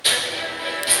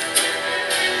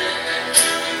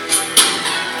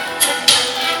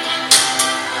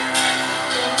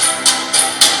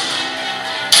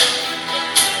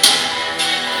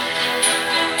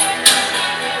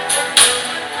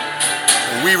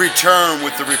return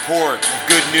with the report of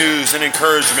good news and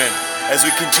encouragement as we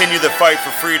continue the fight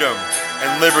for freedom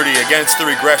and liberty against the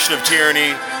regression of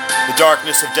tyranny, the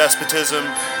darkness of despotism,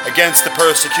 against the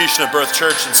persecution of both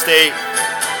church and state.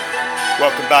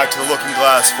 Welcome back to the Looking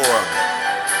Glass Forum.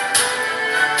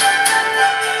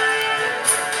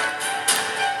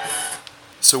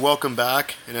 So welcome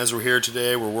back, and as we're here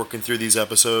today, we're working through these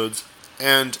episodes,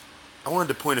 and I wanted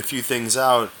to point a few things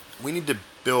out. We need to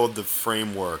build the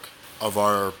framework of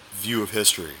our view of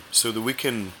history so that we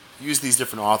can use these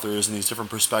different authors and these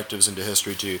different perspectives into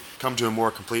history to come to a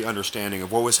more complete understanding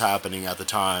of what was happening at the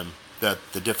time that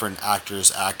the different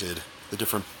actors acted. The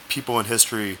different people in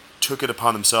history took it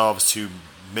upon themselves to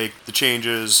make the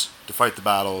changes, to fight the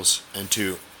battles, and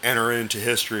to enter into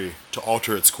history to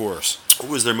alter its course. What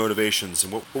was their motivations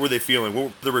and what were they feeling? What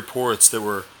were the reports that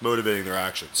were motivating their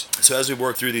actions? So as we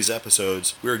work through these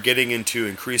episodes, we're getting into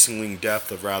increasingly depth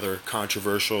of rather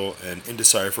controversial and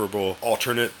indecipherable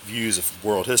alternate views of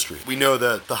world history. We know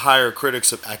that the higher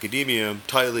critics of academia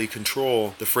tightly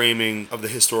control the framing of the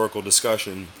historical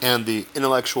discussion, and the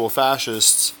intellectual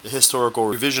fascists, the historical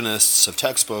revisionists of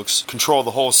textbooks, control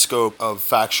the whole scope of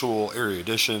factual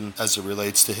erudition as it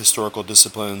relates to historical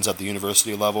disciplines at the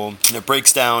university level. And it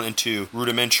breaks down into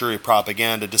rudimentary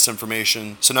propaganda,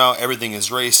 disinformation. So now everything is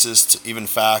racist, even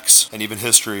facts, and even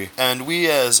history. And we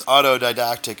as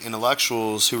autodidactic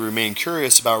intellectuals who remain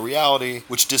curious about reality,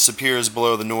 which disappears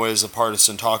below the noise of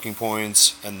partisan talking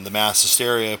points and the mass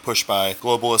hysteria pushed by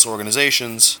globalist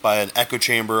organizations, by an echo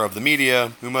chamber of the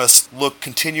media, we must look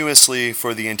continuously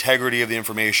for the integrity of the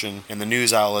information in the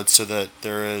news outlets so that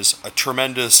there is a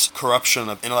tremendous corruption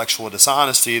of intellectual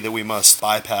dishonesty that we must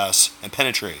bypass and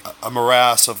penetrate. A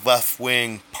morass of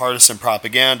left-wing partisan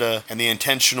propaganda and the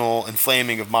intentional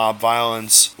inflaming of mob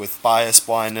violence with bias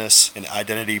blindness and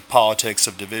identity politics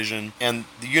of division. And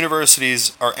the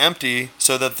universities are empty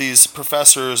so that these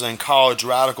professors and college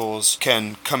radicals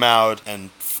can come out and,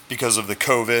 because of the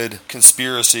COVID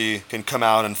conspiracy, can come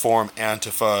out and form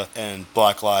Antifa and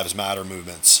Black Lives Matter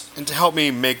movements. And to help me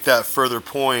make that further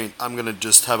point, I'm going to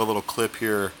just have a little clip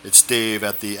here. It's Dave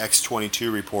at the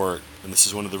X22 report, and this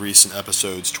is one of the recent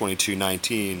episodes,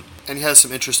 2219. And he has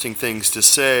some interesting things to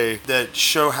say that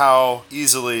show how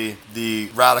easily the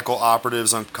radical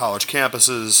operatives on college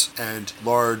campuses and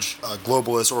large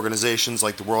globalist organizations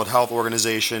like the World Health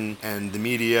Organization and the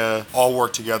media all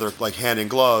work together like hand in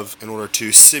glove in order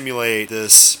to simulate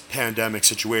this pandemic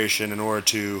situation, in order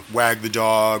to wag the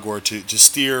dog or to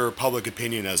steer public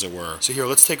opinion, as it were. So here,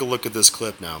 let's take a look at this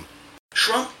clip now.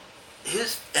 Trump,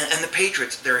 and the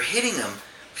Patriots, they're hitting him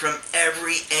from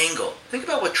every angle. Think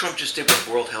about what Trump just did with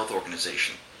the World Health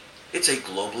Organization. It's a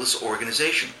globalist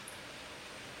organization.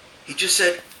 He just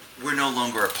said, we're no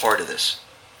longer a part of this.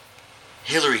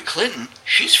 Hillary Clinton,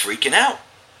 she's freaking out.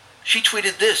 She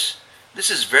tweeted this.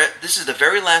 This is the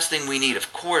very last thing we need.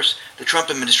 Of course, the Trump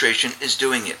administration is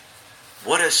doing it.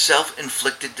 What a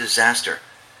self-inflicted disaster.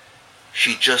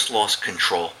 She just lost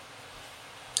control.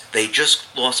 They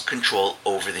just lost control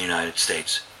over the United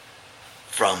States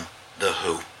from the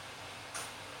WHO.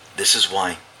 This is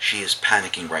why she is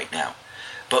panicking right now.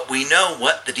 But we know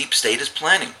what the deep state is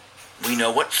planning. We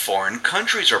know what foreign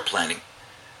countries are planning.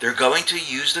 They're going to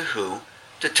use the WHO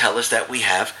to tell us that we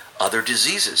have other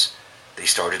diseases. They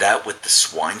started out with the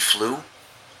swine flu,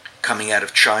 coming out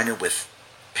of China with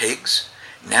pigs.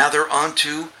 Now they're on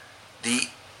to the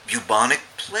bubonic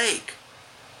plague,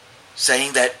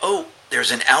 saying that, oh,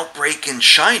 there's an outbreak in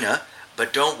China,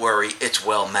 but don't worry, it's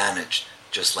well managed,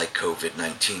 just like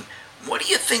COVID-19. What do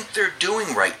you think they're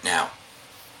doing right now?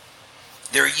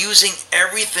 They're using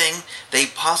everything they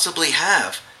possibly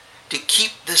have to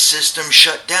keep the system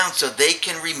shut down so they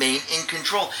can remain in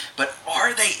control. But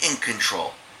are they in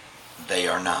control? They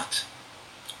are not.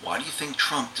 Why do you think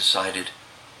Trump decided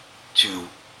to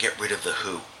get rid of the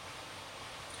WHO?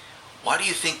 Why do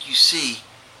you think you see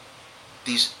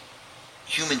these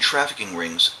human trafficking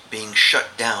rings being shut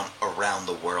down around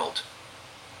the world?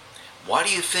 Why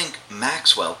do you think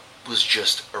Maxwell was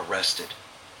just arrested?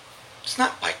 It's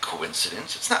not by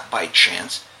coincidence. It's not by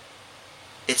chance.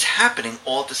 It's happening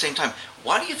all at the same time.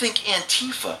 Why do you think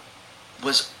Antifa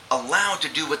was allowed to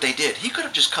do what they did? He could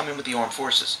have just come in with the armed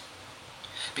forces.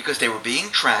 Because they were being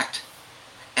tracked,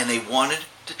 and they wanted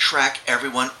to track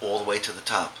everyone all the way to the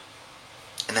top.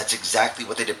 And that's exactly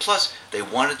what they did. Plus, they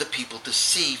wanted the people to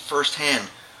see firsthand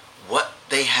what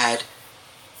they had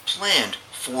planned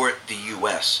for the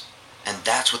U.S. And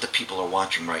that's what the people are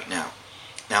watching right now.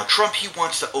 Now, Trump, he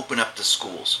wants to open up the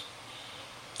schools.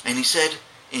 And he said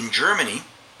in Germany,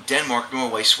 Denmark,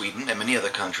 Norway, Sweden, and many other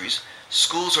countries,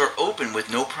 schools are open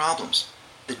with no problems.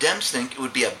 The Dems think it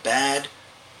would be a bad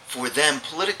for them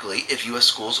politically if U.S.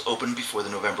 schools open before the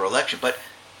November election, but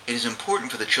it is important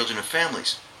for the children of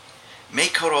families. May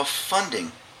cut off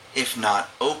funding if not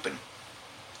open,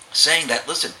 saying that,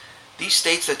 listen, these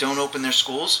states that don't open their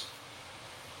schools,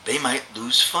 they might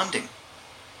lose funding.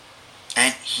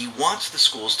 And he wants the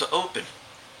schools to open.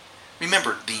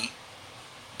 Remember, the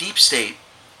deep state,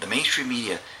 the mainstream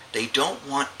media, they don't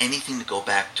want anything to go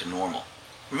back to normal.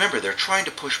 Remember, they're trying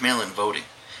to push mail-in voting.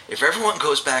 If everyone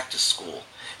goes back to school,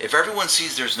 if everyone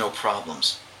sees there's no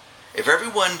problems, if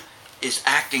everyone is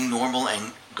acting normal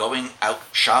and going out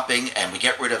shopping and we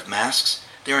get rid of masks,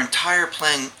 their entire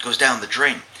plan goes down the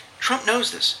drain. Trump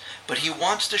knows this, but he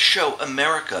wants to show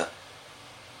America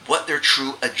what their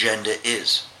true agenda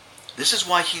is. This is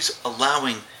why he's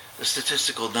allowing the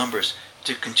statistical numbers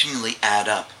to continually add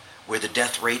up, where the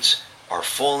death rates are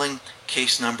falling,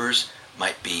 case numbers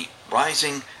might be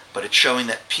rising, but it's showing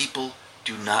that people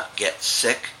do not get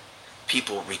sick,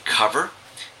 people recover,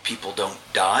 people don't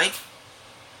die,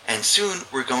 and soon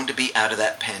we're going to be out of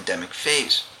that pandemic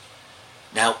phase.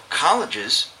 Now,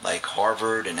 colleges like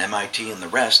Harvard and MIT and the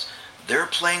rest, they're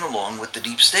playing along with the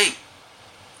deep state.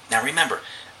 Now remember,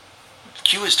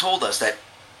 Q has told us that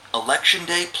election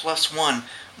day +1,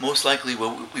 most likely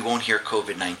we won't hear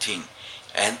COVID-19.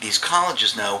 And these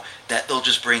colleges know that they'll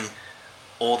just bring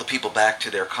all the people back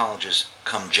to their colleges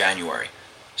come January.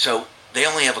 So they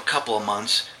only have a couple of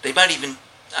months. They might even,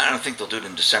 I don't think they'll do it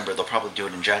in December, they'll probably do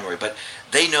it in January, but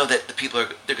they know that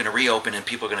they're going to reopen and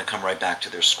people are going to come right back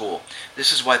to their school.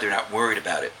 This is why they're not worried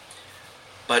about it.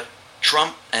 But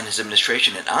Trump and his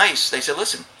administration and ICE, they said,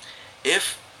 listen,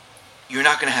 if you're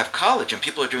not going to have college and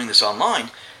people are doing this online,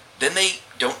 then they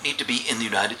don't need to be in the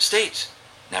United States.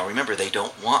 Now remember, they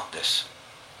don't want this.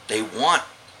 They want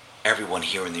everyone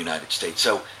here in the United States.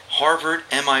 So Harvard,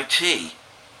 MIT,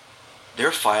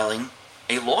 they're filing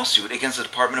a lawsuit against the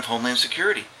Department of Homeland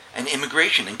Security and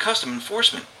Immigration and Custom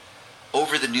Enforcement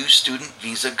over the new student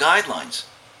visa guidelines.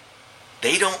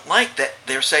 They don't like that.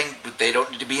 They're saying that they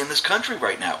don't need to be in this country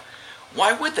right now.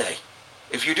 Why would they?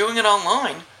 If you're doing it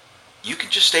online, you can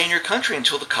just stay in your country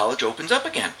until the college opens up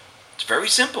again. It's very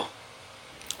simple.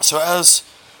 So as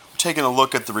we're taking a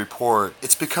look at the report,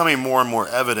 it's becoming more and more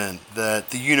evident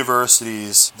that the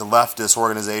universities, the leftist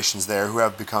organizations there who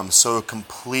have become so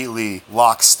completely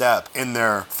lockstep in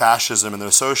their fascism and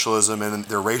their socialism and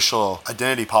their racial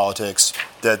identity politics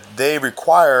that they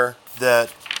require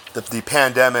that the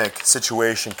pandemic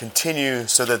situation continue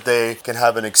so that they can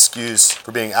have an excuse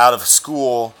for being out of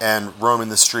school and roaming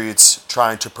the streets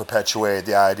trying to perpetuate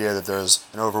the idea that there's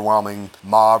an overwhelming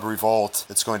mob revolt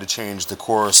that's going to change the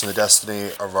course and the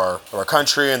destiny of our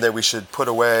country, and that we should put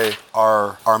away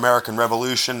our American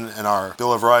Revolution and our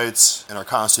Bill of Rights and our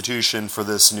Constitution for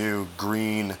this new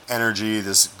green energy,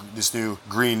 this new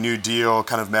Green New Deal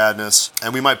kind of madness.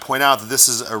 And we might point out that this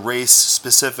is a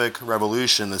race-specific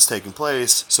revolution that's taking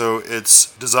place. So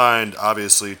it's designed,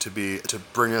 obviously, to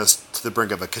bring us to the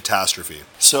brink of a catastrophe.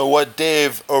 So what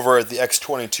Dave over at the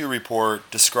X22 report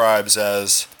describes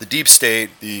as the deep state,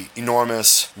 the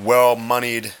enormous,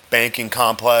 well-moneyed banking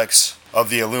complex of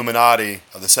the Illuminati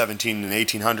of the 17 and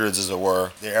 1800s, as it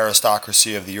were, the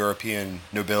aristocracy of the European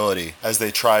nobility, as they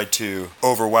tried to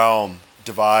overwhelm,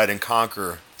 divide, and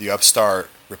conquer the upstart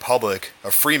republic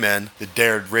of free men that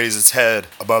dared raise its head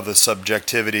above the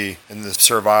subjectivity and the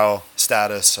servile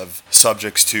status of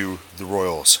subjects to the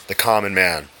royals, the common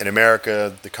man. In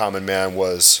America, the common man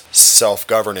was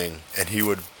self-governing, and he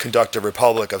would conduct a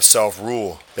republic of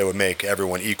self-rule that would make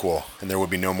everyone equal, and there would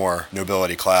be no more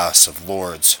nobility class of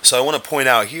lords. So I want to point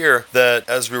out here that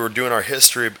as we were doing our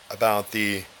history about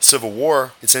the Civil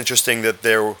War, it's interesting that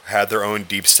they had their own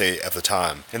deep state at the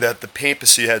time, and that the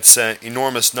papacy had sent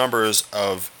enormous numbers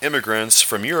of immigrants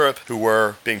from Europe who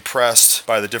were being pressed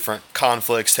by the different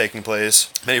conflicts taking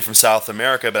place, many from South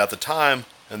America, but at the time,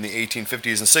 in the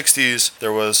 1850s and 60s,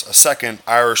 there was a second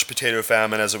Irish potato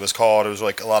famine, as it was called. It was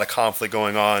like a lot of conflict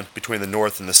going on between the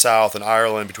North and the South in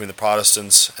Ireland, between the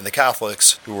Protestants and the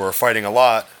Catholics, who were fighting a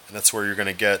lot. And that's where you're going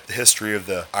to get the history of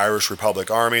the Irish Republic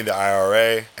Army, the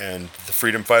IRA, and the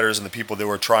freedom fighters and the people that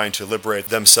were trying to liberate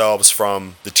themselves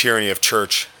from the tyranny of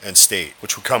church and state,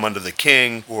 which would come under the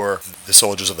king or the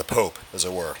soldiers of the Pope, as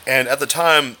it were. And at the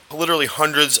time, literally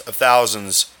hundreds of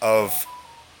thousands of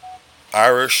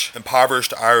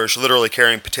impoverished Irish, literally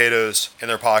carrying potatoes in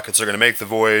their pockets, are going to make the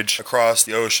voyage across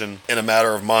the ocean in a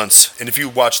matter of months. And if you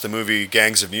watch the movie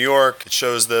Gangs of New York, it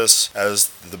shows this as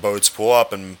the boats pull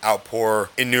up and outpour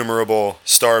innumerable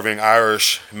starving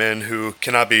Irish men who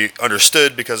cannot be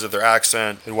understood because of their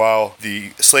accent. And while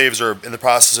the slaves are in the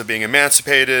process of being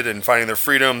emancipated and finding their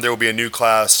freedom, there will be a new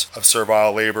class of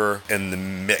servile labor in the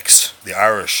mix, the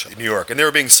Irish in New York. And they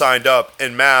were being signed up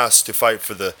en masse to fight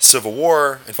for the Civil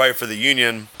War and fight for the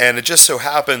Union. And it just so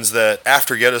happens that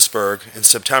after Gettysburg in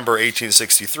September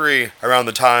 1863, around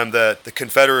the time that the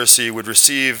Confederacy would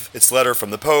receive its letter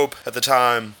from the Pope at the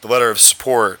time, the letter of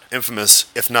support, infamous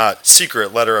if not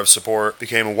secret letter of support,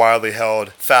 became a widely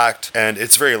held fact. And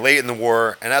it's very late in the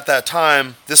war, and at that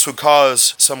time this would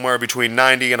cause somewhere between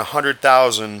 90 and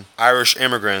 100,000 Irish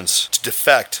immigrants to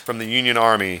defect from the Union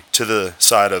Army to the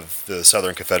side of the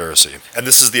Southern Confederacy. And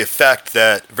this is the effect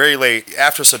that very late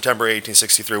after September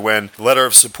 1863, when the letter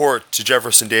of support to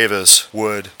Jefferson Davis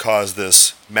would cause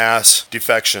this mass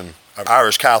defection of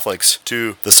Irish Catholics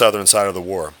to the southern side of the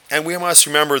war. And we must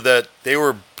remember that they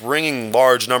were bringing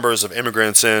large numbers of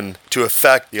immigrants in to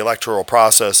affect the electoral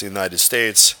process in the United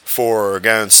States, for or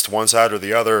against one side or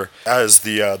the other, as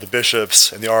the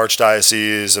bishops and the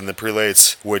archdioceses and the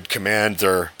prelates would command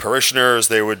their parishioners.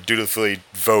 They would dutifully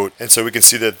vote. And so we can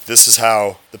see that this is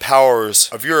how the powers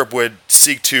of Europe would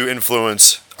seek to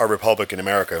influence our republic in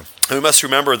America. And we must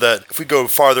remember that if we go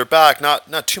farther back,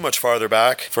 not too much farther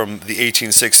back, from the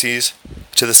 1860s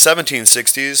to the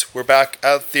 1760s, we're back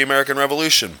at the American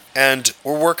Revolution. And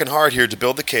we're working hard here to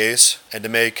build the case and to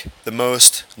make the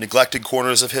most neglected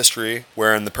corners of history,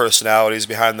 wherein the personalities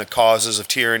behind the causes of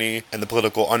tyranny and the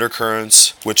political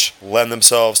undercurrents which lend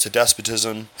themselves to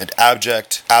despotism and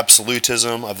abject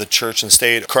absolutism of the church and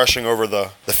state crushing over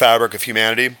the fabric of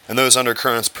humanity. And those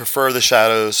undercurrents prefer the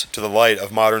shadows to the light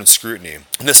of modern scrutiny.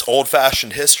 And this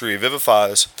old-fashioned history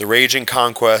vivifies the raging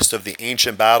conquest of the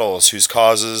ancient battles whose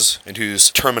causes and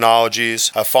whose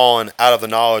terminologies have fallen out of the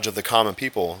knowledge of the common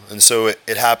people. And so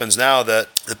it happens now that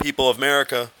the people of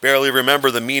America barely remember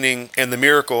the meaning and the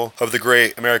miracle of the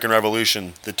great American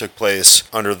Revolution that took place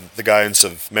under the guidance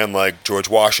of men like George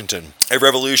Washington. A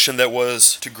revolution that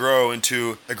was to grow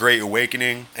into a great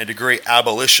awakening and a great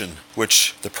abolition,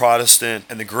 which the Protestant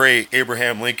and the great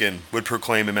Abraham Lincoln would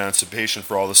proclaim emancipation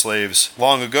for all the slaves.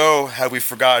 Long ago, had we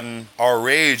forgotten our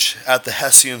rage at the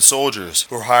Hessian soldiers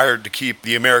who were hired to keep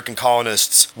the American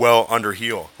colonists well under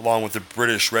heel, along with the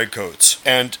British redcoats.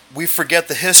 And we forget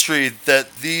the history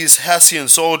that these Hessian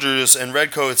soldiers and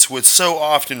redcoats would so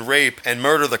often rape and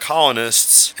murder the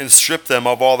colonists and strip them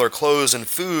of all their clothes and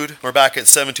food. We're back at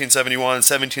 1771,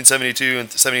 1772,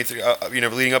 and 73,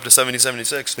 leading up to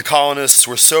 1776. The colonists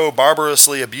were so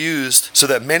barbarously abused so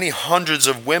that many hundreds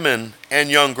of women and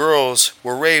young girls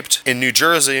were raped in New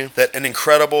Jersey that an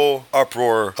incredible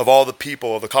uproar of all the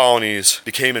people of the colonies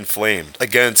became inflamed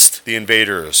against the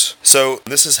invaders. So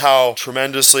this is how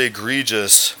tremendously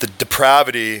egregious the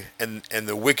depravity and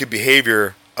the wicked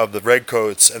behavior of the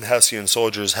redcoats and Hessian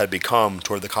soldiers had become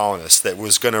toward the colonists, that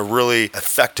was going to really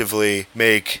effectively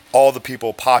make all the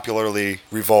people popularly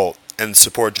revolt and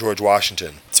support George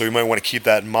Washington. So we might want to keep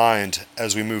that in mind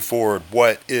as we move forward.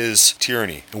 What is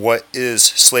tyranny? What is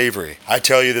slavery? I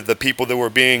tell you that the people that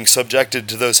were being subjected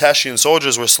to those Hessian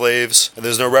soldiers were slaves, and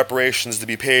there's no reparations to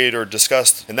be paid or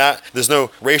discussed in that. There's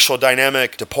no racial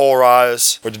dynamic to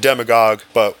polarize or to demagogue,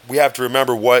 but we have to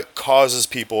remember what causes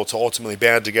people to ultimately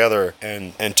band together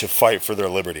and to fight for their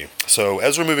liberty. So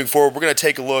as we're moving forward, we're going to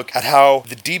take a look at how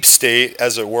the deep state,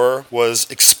 as it were, was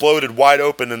exploded wide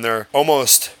open in their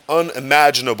almost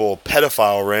unimaginable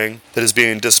pedophile ring that is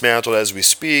being dismantled as we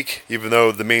speak, even though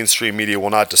the mainstream media will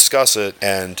not discuss it,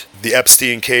 and the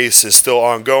Epstein case is still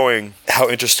ongoing. How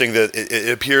interesting that it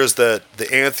appears that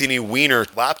the Anthony Weiner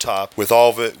laptop with all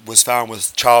of it was found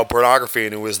with child pornography,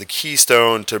 and it was the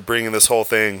keystone to bringing this whole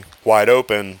thing wide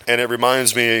open. And it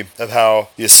reminds me of how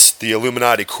the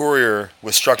Illuminati courier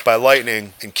was struck by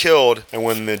lightning and killed, and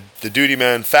when the duty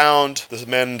men found the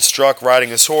men struck riding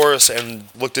his horse and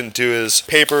looked into his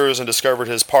papers and discovered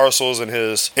his parcels and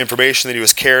his information that he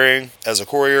was carrying as a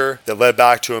courier that led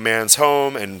back to a man's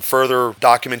home and further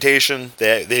documentation,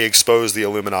 they exposed the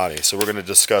Illuminati. So we're going to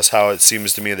discuss how it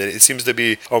seems to me that it seems to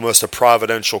be almost a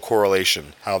providential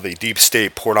correlation, how the deep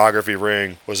state pornography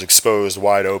ring was exposed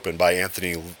wide open by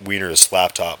Anthony Weiner's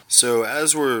laptop. So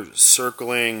as we're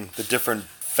circling the different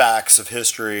facts of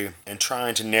history and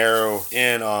trying to narrow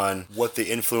in on what the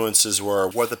influences were,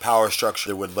 what the power structure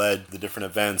that would lead the different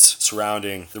events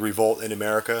surrounding the revolt in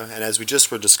America. And as we just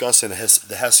were discussing,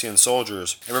 the Hessian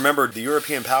soldiers, and remember, the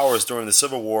European powers during the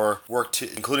Civil War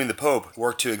including the Pope,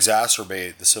 worked to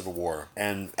exacerbate the Civil War.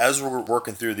 And as we're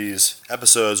working through these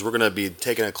episodes, we're going to be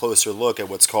taking a closer look at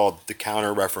what's called the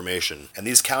Counter-Reformation. And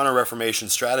these Counter-Reformation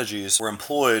strategies were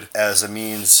employed as a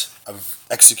means of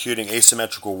executing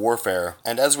asymmetrical warfare.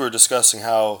 And as we were discussing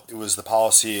how it was the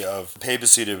policy of the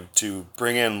papacy to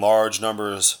bring in large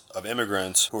numbers of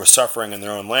immigrants who were suffering in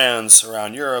their own lands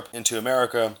around Europe into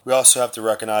America, we also have to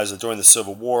recognize that during the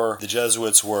Civil War, the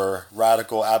Jesuits were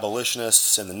radical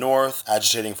abolitionists in the North,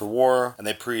 agitating for war, and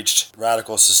they preached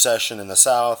radical secession in the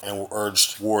South and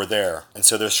urged war there. And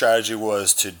so their strategy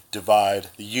was to divide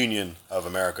the Union of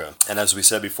America. And as we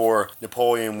said before,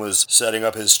 Napoleon was setting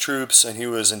up his troops, and he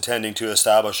was intending to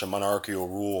establish a monarchical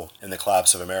rule in the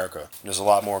collapse of America. And there's a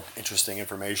lot more interesting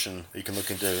information that you can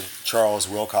look into. Charles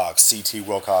Wilcox, C.T.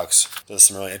 Wilcox, does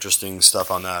some really interesting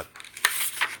stuff on that.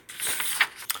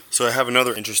 So I have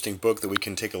another interesting book that we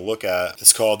can take a look at.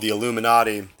 It's called The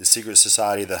Illuminati, The Secret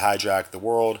Society That Hijacked the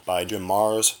World by Jim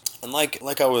Marrs. And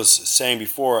like I was saying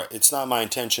before, it's not my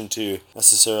intention to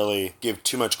necessarily give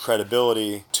too much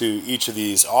credibility to each of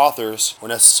these authors, or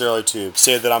necessarily to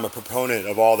say that I'm a proponent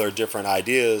of all their different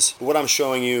ideas. But what I'm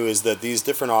showing you is that these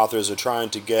different authors are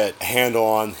trying to get a handle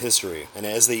on history. And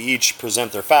as they each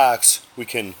present their facts, we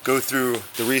can go through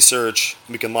the research,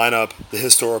 we can line up the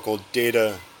historical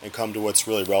data and come to what's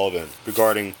really relevant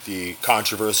regarding the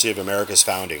controversy of America's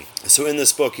founding. So in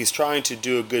this book, he's trying to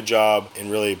do a good job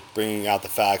in really bringing out the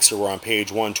facts. So we're on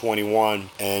page 121,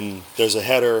 and there's a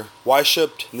header,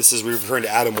 Weishaupt, and this is referring to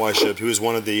Adam Weishaupt, who is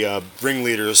one of the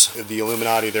ringleaders of the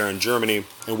Illuminati there in Germany.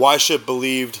 And Weishaupt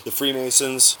believed the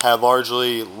Freemasons had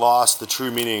largely lost the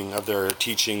true meaning of their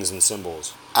teachings and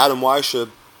symbols. Adam Weishaupt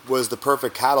was the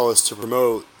perfect catalyst to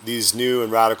promote these new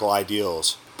and radical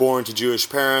ideals. Born to Jewish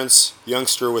parents, the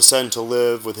youngster was sent to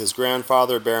live with his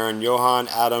grandfather, Baron Johann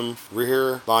Adam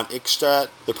Reher von Eichstätt,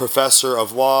 the professor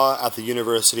of law at the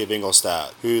University of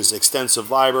Ingolstadt, whose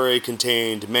extensive library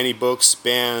contained many books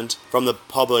banned from the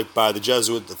public by the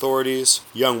Jesuit authorities.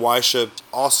 Young Weishaupt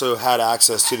also had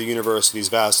access to the university's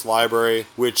vast library,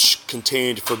 which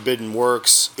contained forbidden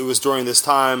works. It was during this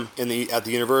time at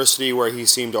the university where he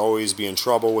seemed to always be in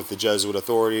trouble with the Jesuit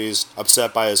authorities,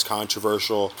 upset by his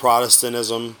controversial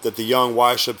Protestantism, that the young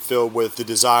Weishaupt, filled with the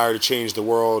desire to change the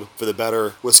world for the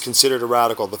better, was considered a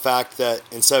radical. The fact that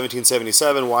in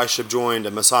 1777 Weishaupt joined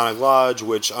a Masonic lodge,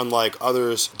 which, unlike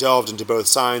others, delved into both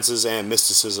sciences and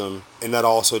mysticism, and that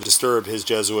also disturbed his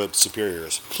Jesuit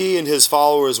superiors. He and his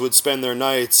followers would spend their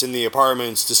nights in the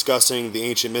apartments discussing the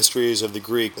ancient mysteries of the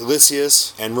Greek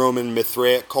Lysias and Roman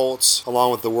Mithraic cults,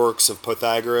 along with the works of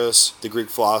Pythagoras, the Greek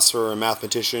philosopher and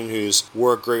mathematician whose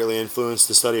work greatly influenced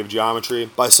the study of geometry.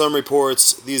 By some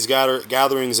reports, these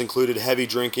gatherings included heavy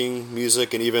drinking,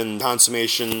 music, and even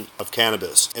consummation of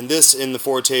cannabis. And this, in the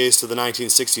foretaste of the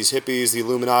 1960s hippies, the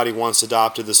Illuminati once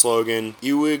adopted the slogan,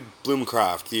 Ewig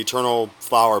Bloomkraft, the eternal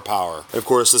flower power. And of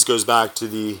course, this goes back to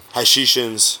the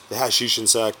Hessians, the Hessian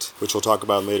sect, which we'll talk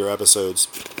about in later episodes.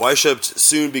 Weishaupt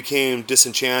soon became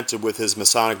disenchanted with his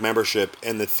Masonic membership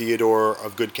in the Theodore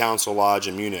of Good Counsel Lodge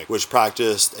in Munich, which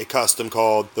practiced a custom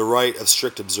called the Rite of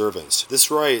Strict Observance.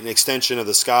 This rite, an extension of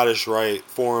the Scottish rite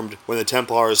formed when the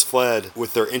Templars fled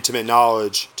with their intimate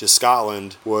knowledge to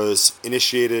Scotland, was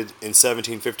initiated in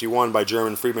 1751 by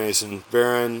German Freemason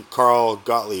Baron Karl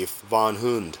Gottlieb von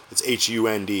Hund. It's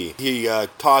H-U-N-D. He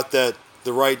taught that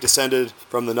the rite descended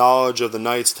from the knowledge of the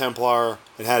Knights Templar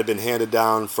and had been handed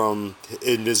down from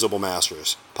invisible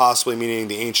masters, possibly meaning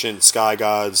the ancient sky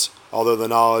gods, although the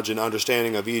knowledge and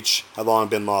understanding of each had long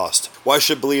been lost.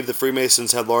 Weishaupt believed the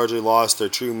Freemasons had largely lost their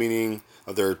true meaning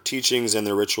of their teachings and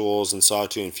their rituals, and sought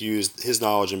to infuse his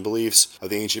knowledge and beliefs of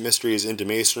the ancient mysteries into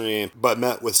Masonry, but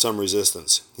met with some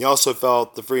resistance. He also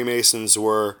felt the Freemasons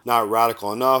were not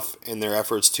radical enough in their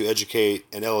efforts to educate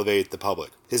and elevate the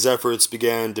public. His efforts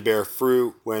began to bear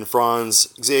fruit when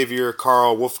Franz Xavier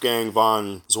Karl Wolfgang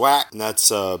von Zwack, and that's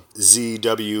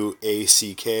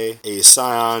Z-W-A-C-K, a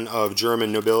scion of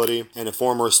German nobility and a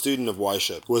former student of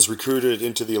Weishaupt, was recruited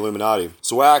into the Illuminati.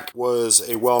 Zwack was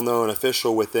a well-known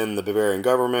official within the Bavarian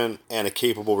government and a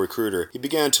capable recruiter. He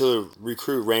began to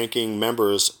recruit ranking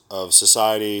members of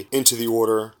society into the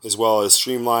order, as well as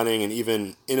streamlining and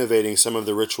even innovating some of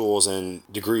the rituals and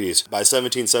degrees. By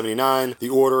 1779, the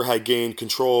order had gained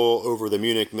control over the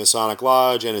Munich Masonic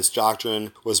Lodge, and its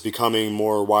doctrine was becoming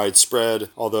more widespread,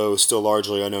 although still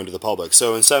largely unknown to the public. So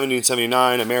in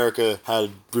 1779, America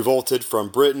had revolted from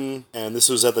Britain, and this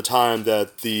was at the time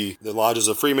that the lodges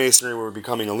of Freemasonry were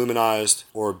becoming Illuminized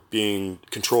or being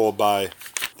controlled by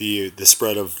the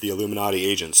spread of the Illuminati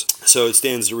agents. So it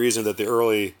stands to reason that the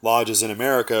early lodges in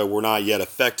America were not yet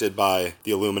affected by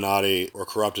the Illuminati or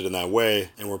corrupted in that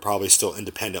way, and were probably still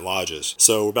independent lodges.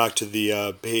 So we're back to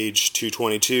the page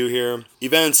 222 here.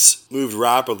 Events moved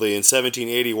rapidly. In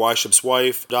 1780, Weishaupt's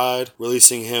wife died,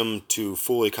 releasing him to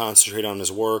fully concentrate on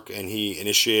his work, and he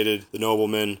initiated the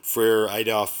nobleman Friar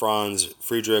Adolf Franz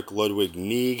Friedrich Ludwig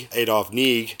Nieg, Adolf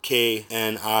Nieg,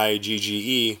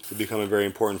 Knigge, to become a very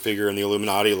important figure in the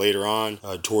Illuminati later on,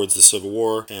 towards the Civil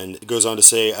War. And it goes on to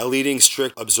say, a leading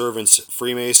strict observance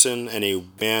Freemason and a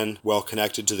man well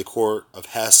connected to the court of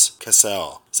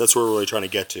Hesse-Kassel. So that's where we're really trying to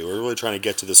get to. We're really trying to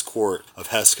get to this court of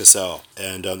Hesse-Kassel,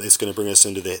 and it's going to bring us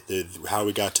into the how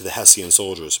we got to the Hessian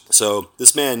soldiers. So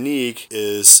this man Nieg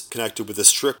is connected with the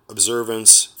strict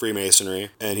observance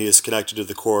Freemasonry, and he is connected to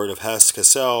the court of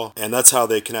Hesse-Kassel, and that's how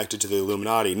they connected to the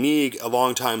Illuminati. Nieg, a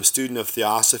longtime student of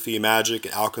theosophy, magic,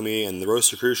 and alchemy, and the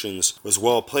Rosicrucians, was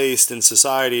well placed in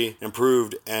society, and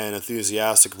proved an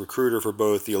enthusiastic recruiter for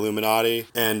both the Illuminati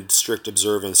and strict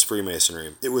observance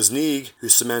Freemasonry. It was Nieg who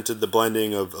cemented the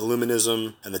blending of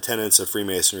Illuminism and the tenets of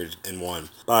Freemasonry in one.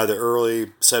 By the early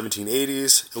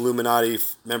 1780s, Illuminati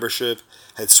membership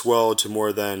had swelled to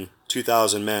more than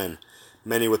 2,000 men,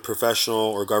 many with professional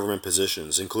or government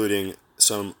positions, including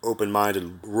some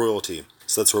open-minded royalty.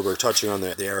 So that's where we're touching on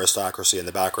the aristocracy in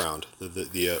the background,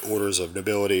 the orders of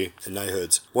nobility and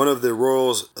knighthoods. One of the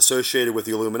royals associated with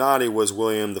the Illuminati was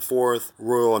William IV,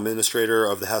 royal administrator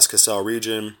of the Hesse-Kassel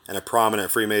region, and a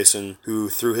prominent Freemason who,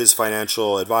 through his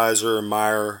financial advisor,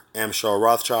 Meyer Amschel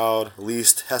Rothschild,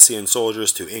 leased Hessian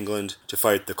soldiers to England to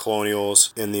fight the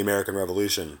colonials in the American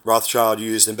Revolution. Rothschild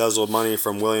used embezzled money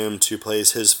from William to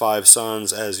place his 5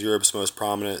 sons as Europe's most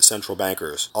prominent central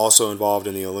bankers. Also involved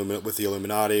in with the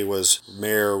Illuminati was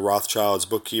Mayer Rothschild's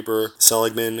bookkeeper,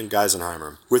 Seligman and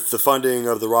Geisenheimer. With the funding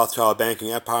of the Rothschild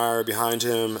banking empire behind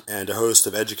him and a host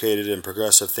of educated and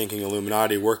progressive thinking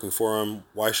Illuminati working for him,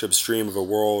 Weishaupt's dream of a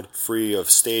world free of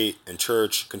state and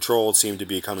church controlled seemed to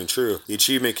be coming true. The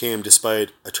achievement came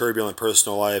despite a turbulent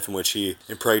personal life in which he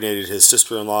impregnated his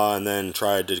sister-in-law and then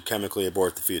tried to chemically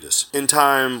abort the fetus. In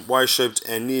time, Weishaupt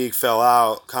and Nieg fell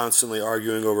out, constantly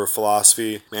arguing over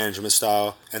philosophy, management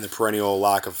style, and the perennial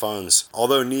lack of funds.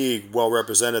 Although Nieg well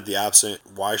represented the absent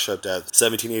Weishaupt at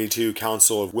 1782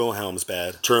 Council of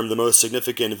Wilhelmsbad, termed the most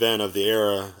significant event of the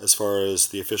era as far as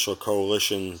the official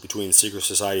coalition between secret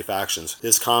society factions.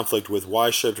 His conflict with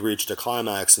Weishaupt reached a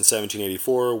climax in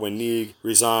 1784 when Nieg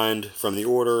resigned from the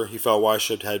order. He felt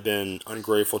Weishaupt had been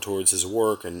ungrateful towards his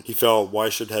work, and he felt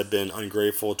Weishaupt had been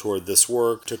ungrateful toward this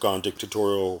work, took on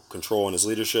dictatorial control in his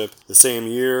leadership. The same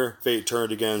year, fate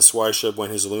turned against Weishaupt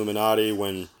when his Illuminati,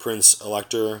 when Prince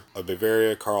Elector of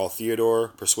Bavaria, Karl Theodor,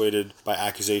 persuaded by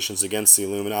accusations against the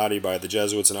Illuminati by the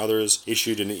Jesuits and others,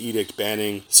 issued an edict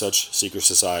banning such secret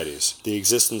societies. The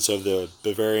existence of the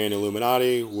Bavarian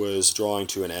Illuminati was drawing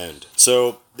to an end.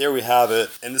 So there we have it,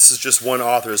 and this is just one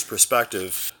author's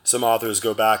perspective. Some authors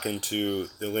go back into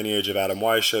the lineage of Adam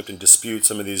Weishaupt and dispute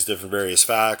some of these different various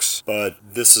facts, but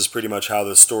this is pretty much how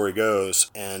the story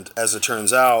goes. And as it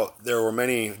turns out, there were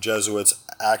many Jesuits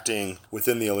acting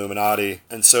within the Illuminati,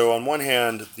 and so on one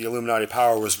hand, the Illuminati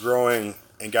power was growing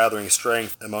and gathering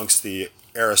strength amongst the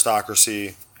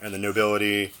aristocracy and the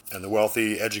nobility and the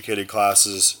wealthy, educated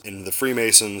classes in the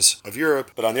Freemasons of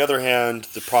Europe. But on the other hand,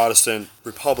 the Protestant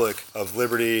Republic of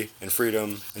liberty and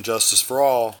freedom and justice for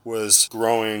all was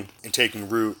growing and taking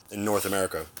root in North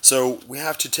America. So we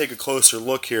have to take a closer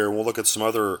look here, and we'll look at some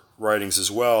other writings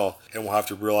as well, and we'll have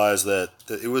to realize that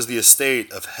it was the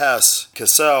estate of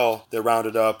Hesse-Kassel that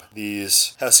rounded up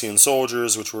these Hessian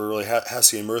soldiers, which were really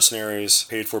Hessian mercenaries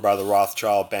paid for by the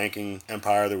Rothschild banking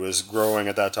empire that was growing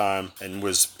at that time and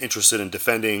was interested in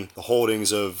defending the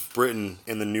holdings of Britain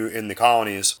in the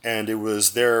colonies. And it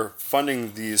was their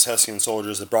funding these Hessian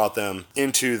soldiers that brought them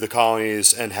into the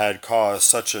colonies and had caused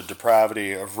such a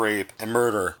depravity of rape and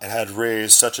murder and had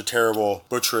raised such a terrible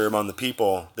butchery among the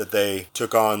people that they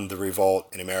took on the revolt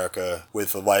in America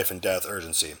with a life and death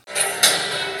urgency.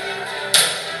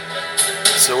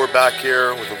 So we're back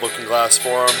here with the Looking Glass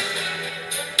Forum,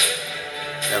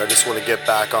 and I just want to get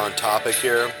back on topic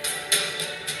here.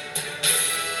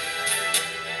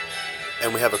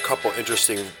 And we have a couple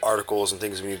interesting articles and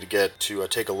things we need to get to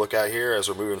take a look at here as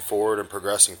we're moving forward and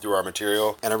progressing through our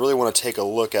material. And I really want to take a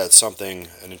look at something,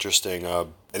 an interesting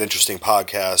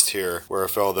podcast here, where a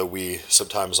fellow that we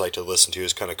sometimes like to listen to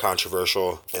is kind of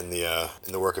controversial in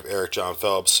the work of Eric John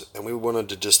Phelps. And we wanted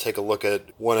to just take a look at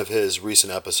one of his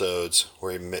recent episodes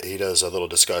where he does a little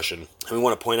discussion. And we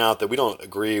want to point out that we don't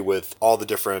agree with all the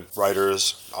different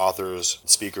writers, authors,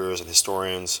 speakers, and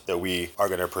historians that we are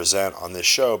going to present on this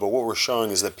show. But what we're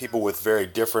showing is that people with very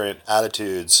different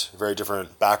attitudes, very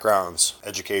different backgrounds,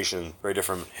 education, very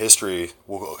different history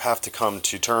will have to come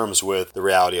to terms with the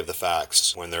reality of the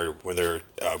facts when they're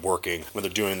working, when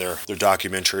they're doing their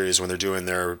documentaries, when they're doing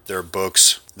their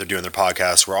books, they're doing their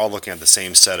podcasts. We're all looking at the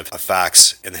same set of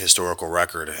facts in the historical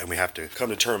record, and we have to come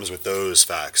to terms with those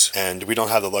facts. And we don't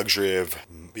have the luxury of,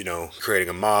 creating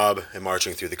a mob and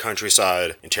marching through the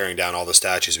countryside and tearing down all the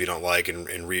statues we don't like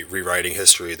and rewriting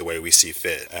history the way we see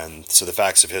fit. And so the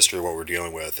facts of history are what we're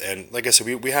dealing with. And like I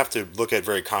said, we have to look at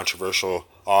very controversial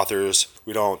authors.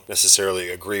 We don't necessarily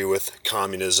agree with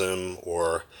communism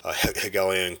or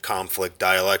Hegelian conflict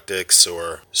dialectics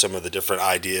or some of the different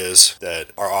ideas that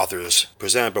our authors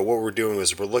present, but what we're doing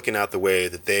is we're looking at the way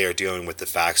that they are dealing with the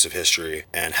facts of history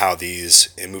and how these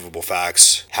immovable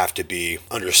facts have to be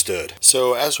understood.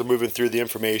 So as we're moving through the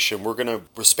information,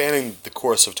 we're spanning the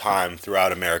course of time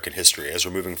throughout American history. As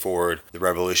we're moving forward, the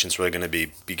revolution's really going to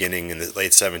be beginning in the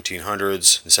late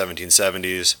 1700s, the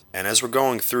 1770s, and as we're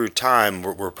going through time,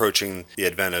 we're approaching the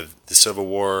advent of the Civil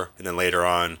War, and then later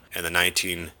on in the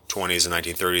 1920s and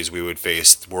 1930s, we would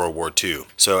face World War II.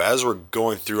 So as we're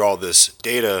going through all this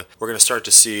data, we're going to start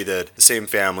to see that the same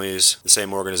families, the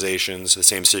same organizations, the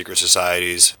same secret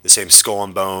societies, the same skull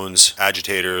and bones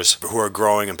agitators who are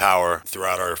growing in power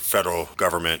throughout our federal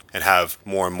government and have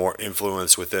more and more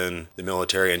influence within the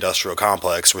military-industrial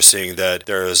complex. We're seeing that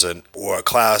there is a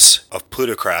class of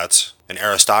plutocrats, an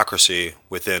aristocracy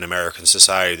within American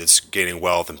society that's gaining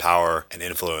wealth and power and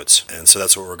influence. And so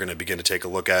that's what we're going to begin to take a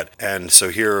look at. And so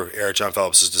here, Eric John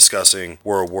Phelps is discussing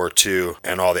World War II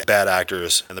and all the bad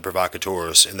actors and the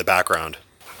provocateurs in the background.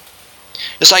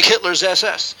 It's like Hitler's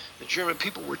SS. The German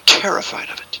people were terrified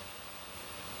of it.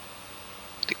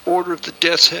 The order of the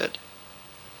death's head.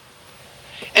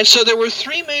 And so there were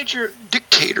three major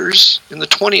dictators in the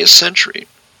 20th century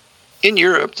in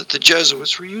Europe that the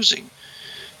Jesuits were using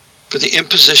for the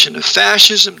imposition of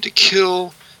fascism to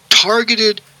kill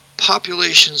targeted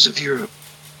populations of Europe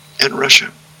and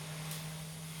Russia.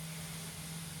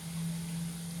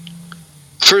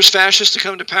 First fascist to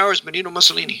come to power is Benito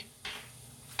Mussolini.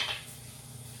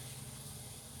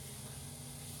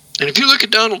 And if you look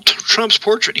at Donald Trump's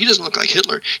portrait, he doesn't look like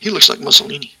Hitler. He looks like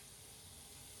Mussolini.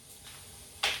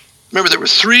 Remember, there were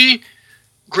three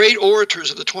great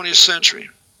orators of the 20th century.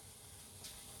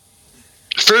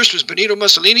 First was Benito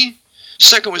Mussolini,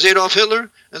 second was Adolf Hitler,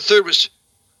 and third was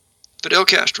Fidel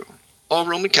Castro. All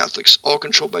Roman Catholics, all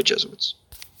controlled by Jesuits.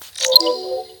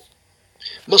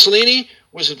 Mussolini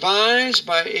was advised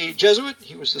by a Jesuit.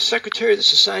 He was the secretary of the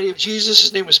Society of Jesus.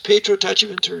 His name was Pietro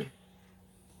Taciventuri.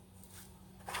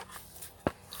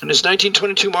 In his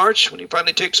 1922 March, when he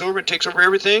finally takes over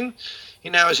everything, he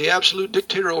now is the absolute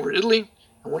dictator over Italy.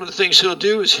 And one of the things he'll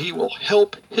do is he will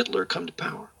help Hitler come to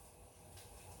power.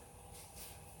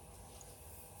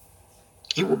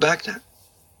 He will back that.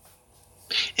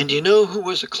 And do you know who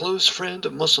was a close friend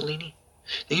of Mussolini?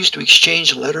 They used to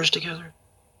exchange letters together.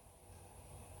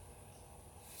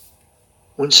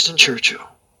 Winston Churchill,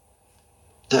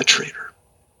 that traitor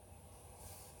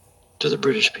to the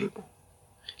British people,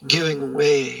 giving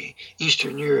away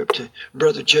Eastern Europe to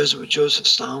brother Jesuit Joseph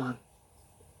Stalin.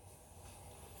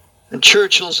 And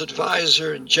Churchill's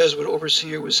advisor and Jesuit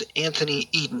overseer was Anthony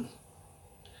Eden,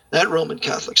 that Roman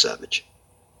Catholic savage.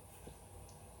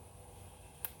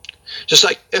 Just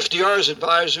like FDR's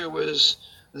advisor was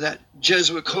that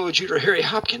Jesuit coadjutor Harry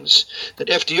Hopkins, that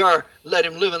FDR let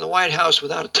him live in the White House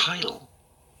without a title.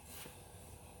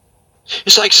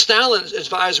 It's like Stalin's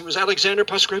advisor was Alexander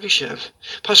Paskrevishev.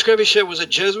 Paskrevishev was a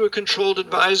Jesuit-controlled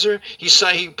advisor.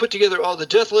 He put together all the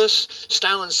death lists.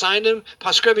 Stalin signed him.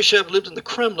 Paskrevishev lived in the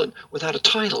Kremlin without a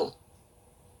title.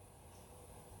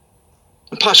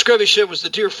 And Paskrevishev was the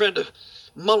dear friend of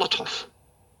Molotov.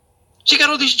 So you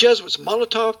got all these Jesuits: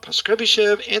 Molotov,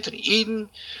 Paskrevishev, Anthony Eden,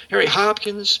 Harry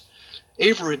Hopkins,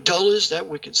 Avery Dulles, that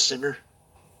wicked sinner,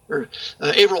 or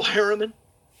Averell Harriman,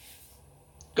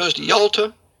 goes to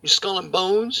Yalta. He's Skull and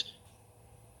Bones,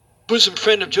 bosom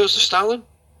friend of Joseph Stalin.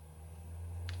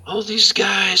 All these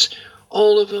guys,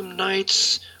 all of them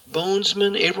knights,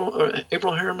 bonesmen.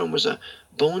 Averell Harriman was a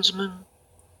bonesman.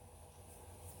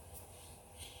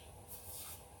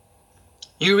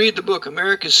 You read the book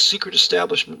America's Secret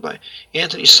Establishment by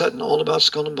Anthony Sutton, all about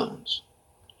Skull and Bones.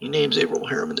 He names Averell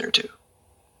Harriman there too.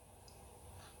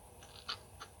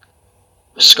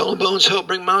 Skull and Bones helped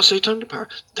bring Mao Zedong to power.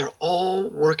 They're all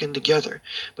working together.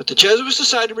 But the Jesuits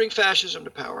decide to bring fascism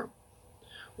to power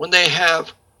when they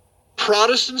have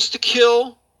Protestants to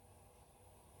kill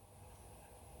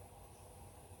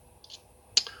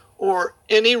or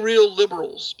any real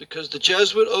liberals, because the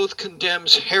Jesuit oath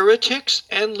condemns heretics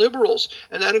and liberals,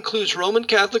 and that includes Roman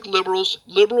Catholic liberals,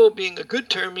 liberal being a good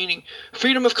term meaning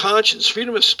freedom of conscience,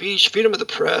 freedom of speech, freedom of the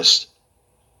press.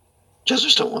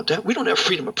 Jesuits don't want that. We don't have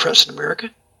freedom of press in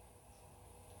America.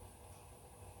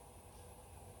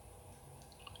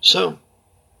 So,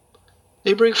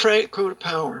 they bring Franco to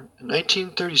power in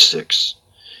 1936,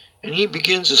 and he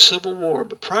begins a civil war.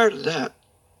 But prior to that,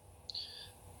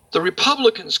 the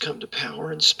Republicans come to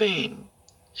power in Spain.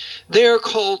 They are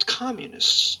called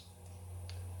communists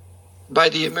by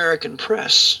the American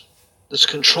press that's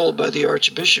controlled by the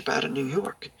Archbishop out of New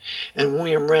York and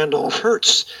William Randolph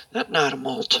Hearst, that night of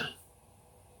Malta.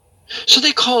 So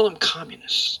they call them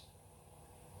communists.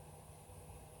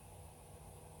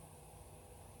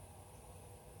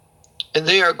 And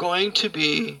they are going to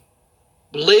be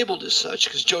labeled as such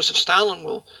because Joseph Stalin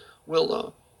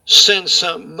will send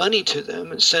some money to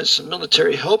them and send some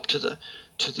military help to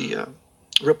the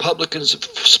Republicans of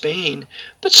Spain.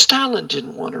 But Stalin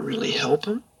didn't want to really help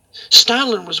them.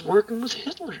 Stalin was working with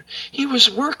Hitler. He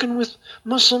was working with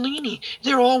Mussolini.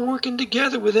 They're all working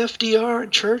together with FDR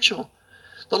and Churchill.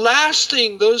 The last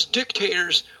thing those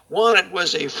dictators wanted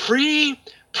was a free,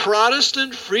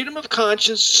 Protestant, freedom of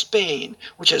conscience Spain,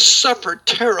 which has suffered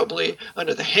terribly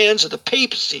under the hands of the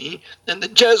papacy and the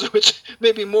Jesuits,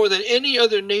 maybe more than any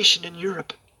other nation in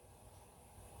Europe,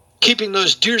 keeping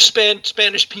those dear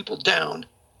Spanish people down.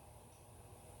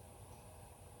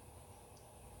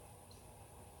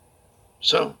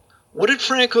 So, what did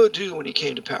Franco do when he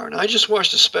came to power? And I just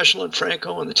watched a special on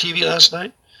Franco on the TV last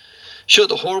night. Showed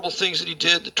the horrible things that he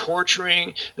did, the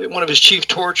torturing. One of his chief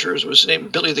torturers was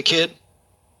named Billy the Kid.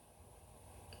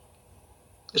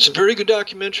 It's a very good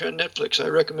documentary on Netflix. I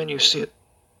recommend you see it.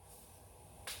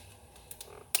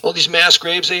 All these mass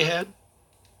graves they had.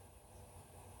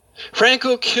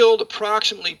 Franco killed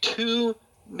approximately 2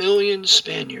 million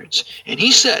Spaniards. And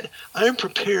he said, I'm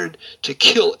prepared to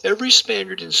kill every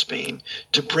Spaniard in Spain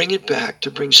to bring it back,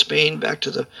 to bring Spain back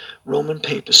to the Roman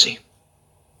papacy.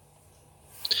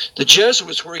 The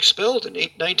Jesuits were expelled in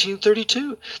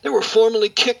 1932. They were formally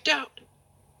kicked out.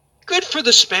 Good for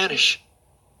the Spanish.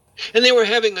 And they were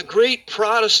having a great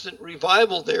Protestant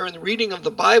revival there in the reading of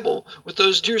the Bible with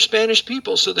those dear Spanish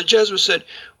people. So the Jesuits said,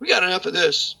 we got enough of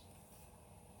this.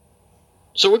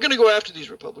 So we're going to go after these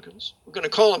Republicans. We're going to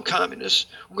call them communists.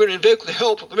 We're going to invoke the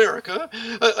help of America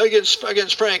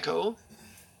against Franco.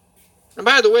 And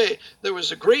by the way, there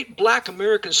was a great black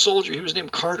American soldier. He was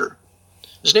named Carter.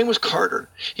 His name was Carter.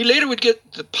 He later would get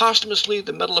posthumously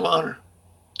the Medal of Honor.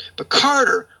 But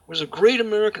Carter was a great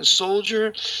American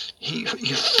soldier. He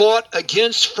fought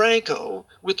against Franco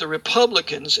with the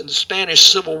Republicans in the Spanish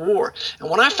Civil War. And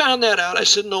when I found that out, I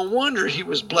said, no wonder he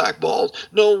was blackballed.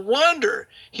 No wonder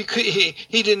he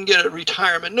didn't get a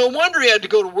retirement. No wonder he had to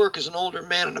go to work as an older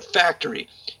man in a factory.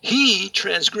 He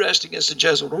transgressed against the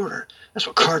Jesuit order. That's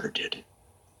what Carter did.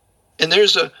 And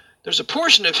there's a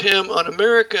portion of him on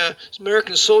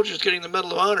American soldiers getting the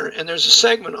Medal of Honor, and there's a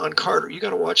segment on Carter. You got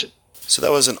to watch it. So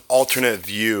that was an alternate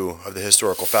view of the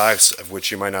historical facts of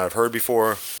which you might not have heard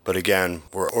before. But again,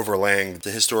 we're overlaying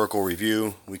the historical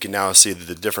review. We can now see that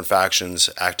the different factions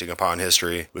acting upon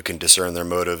history. We can discern their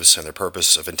motives and their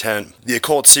purpose of intent. The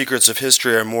occult secrets of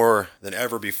history are more than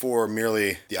ever before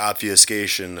merely the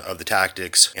obfuscation of the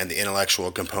tactics and the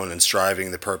intellectual components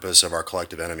driving the purpose of our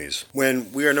collective enemies.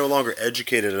 When we are no longer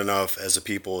educated enough as a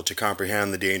people to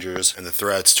comprehend the dangers and the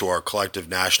threats to our collective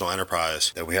national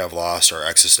enterprise, that we have lost our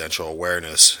existential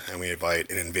awareness, and we invite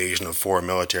an invasion of foreign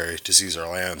military to seize our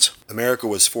lands. America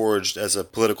was forged as a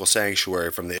political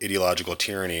sanctuary from the ideological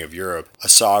tyranny of Europe, a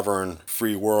sovereign,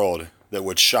 free world that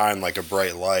would shine like a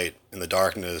bright light in the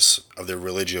darkness of the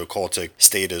religio-cultic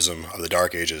statism of the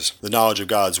Dark Ages. The knowledge of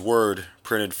God's Word,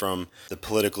 printed from the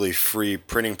politically free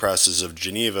printing presses of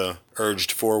Geneva,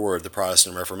 urged forward the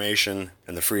Protestant Reformation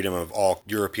and the freedom of all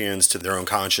Europeans to their own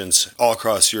conscience all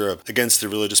across Europe against the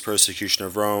religious persecution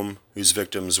of Rome, whose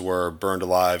victims were burned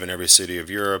alive in every city of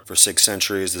Europe. For 6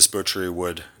 centuries, this butchery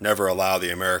would never allow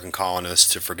the American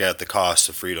colonists to forget the cost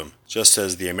of freedom. Just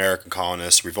as the American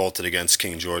colonists revolted against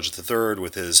King George III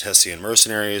with his Hessian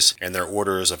mercenaries and their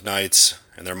orders of knights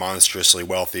and their monstrously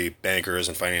wealthy bankers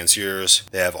and financiers,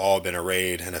 they have all been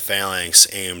arrayed in a phalanx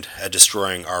aimed at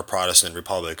destroying our Protestant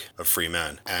Republic of free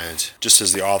men. And just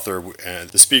as the author and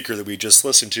the speaker that we just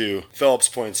listened to, Phelps,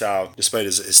 points out, despite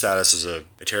his status as a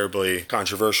terribly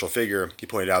controversial figure, he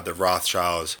pointed out that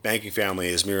Rothschild's banking family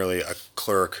is merely a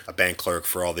bank clerk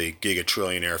for all the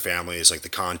giga-trillionaire families like the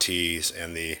Contis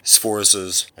and the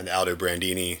Sforzas and the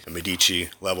Aldobrandini and Medici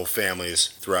level families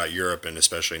throughout Europe and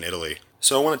especially in Italy.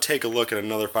 So I want to take a look at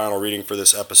another final reading for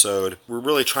this episode. We're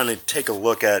really trying to take a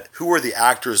look at who were the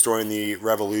actors during the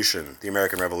Revolution, the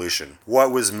American Revolution.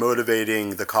 What was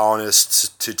motivating the colonists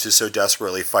to so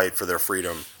desperately fight for their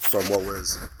freedom from what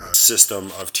was a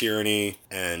system of tyranny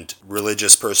and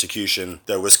religious persecution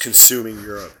that was consuming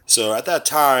Europe. So at that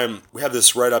time, we have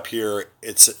this right up here.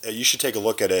 You should take a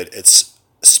look at it. It's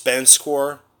Spence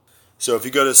Corps. So if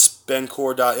you go to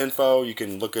spencore.info, you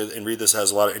can look at and read this. It has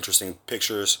a lot of interesting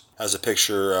pictures. It has a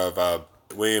picture of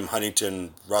William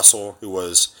Huntington Russell, who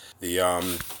was the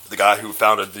guy who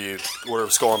founded the Order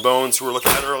of Skull and Bones, who we were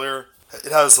looking at earlier.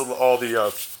 It has all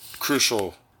the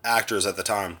crucial actors at the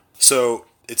time. So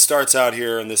it starts out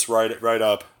here in this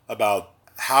write-up about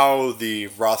how the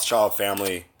Rothschild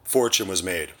family fortune was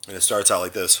made. And it starts out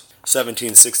like this.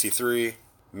 1763,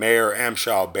 Mayer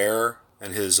Amschel Baer,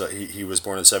 and he was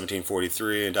born in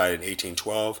 1743 and died in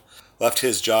 1812, left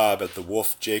his job at the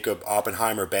Wolf Jacob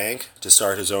Oppenheimer Bank to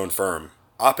start his own firm.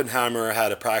 Oppenheimer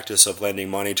had a practice of lending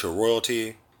money to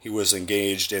royalty. He was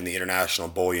engaged in the international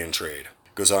bullion trade.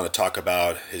 Goes on to talk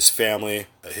about his family,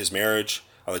 his marriage.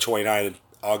 On the 29th of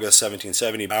August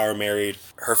 1770, Bauer married.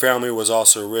 Her family was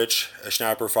also rich.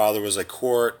 Schnapper father was a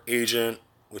court agent,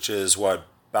 which is what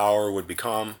Bauer would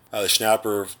become.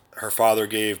 Her father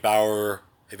gave Bauer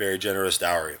a very generous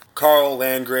dowry. Karl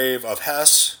Landgrave of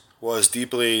Hesse was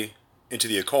deeply into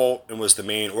the occult and was the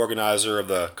main organizer of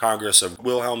the Congress of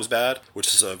Wilhelmsbad,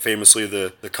 which is famously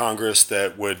the Congress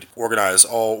that would organize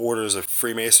all orders of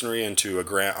Freemasonry into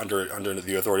under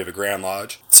the authority of a Grand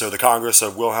Lodge. So the Congress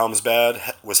of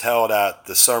Wilhelmsbad was held at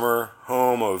the summer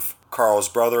home of Karl's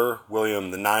brother,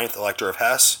 William IX, Elector of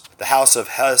Hesse. The House of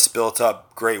Hesse built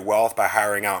up great wealth by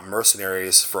hiring out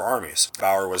mercenaries for armies.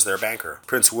 Bauer was their banker.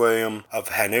 Prince William of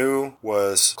Hainaut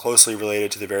was closely related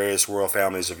to the various royal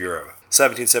families of Europe.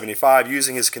 1775,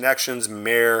 using his connections,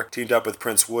 Mayer teamed up with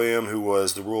Prince William, who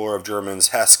was the ruler of Germany's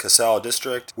Hesse-Kassel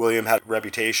district. William had a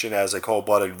reputation as a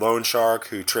cold-blooded loan shark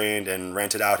who trained and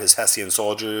rented out his Hessian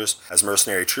soldiers as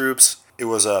mercenary troops. It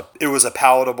was a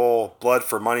palatable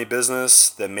blood-for-money business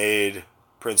that made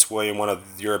Prince William one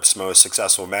of Europe's most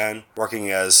successful men.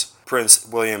 Working as Prince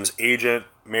William's agent,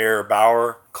 Mayer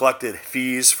Bauer collected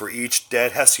fees for each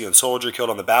dead Hessian soldier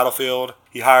killed on the battlefield.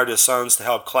 He hired his sons to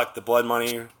help collect the blood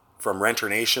money from renter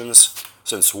nations,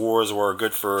 since wars were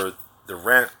good for the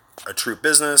rent-a-troop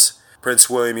business. Prince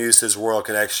William used his royal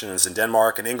connections in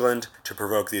Denmark and England to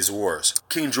provoke these wars.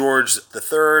 King George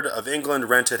III of England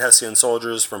rented Hessian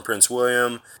soldiers from Prince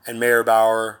William and Mayer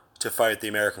Bauer to fight the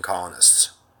American colonists.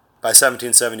 By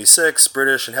 1776,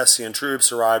 British and Hessian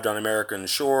troops arrived on American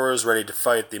shores ready to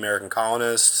fight the American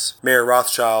colonists. Mayer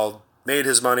Rothschild made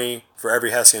his money for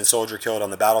every Hessian soldier killed on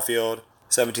the battlefield.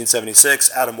 1776,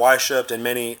 Adam Weishaupt and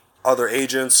many other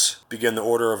agents began the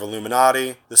Order of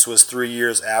Illuminati. This was 3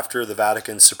 years after the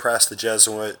Vatican suppressed the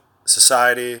Jesuit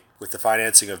society with the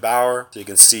financing of Bauer. So you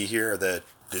can see here that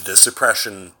the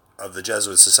suppression of the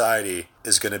Jesuit society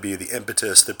is going to be the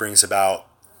impetus that brings about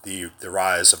the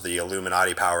rise of the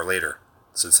Illuminati power later,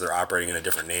 since they're operating in a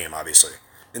different name, obviously.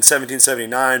 In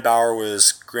 1779, Bauer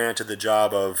was granted the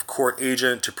job of court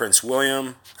agent to Prince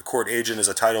William. A court agent is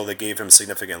a title that gave him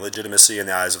significant legitimacy in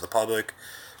the eyes of the public.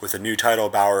 With a new title,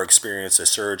 Bauer experienced a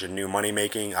surge in new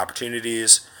money-making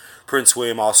opportunities. Prince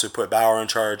William also put Bauer in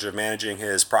charge of managing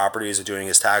his properties and doing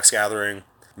his tax gathering.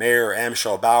 Mayer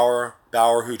Amschel Bauer,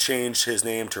 who changed his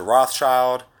name to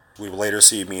Rothschild, we will later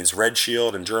see means Red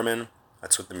Shield in German.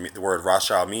 That's what the word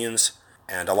Rothschild means.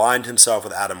 And aligned himself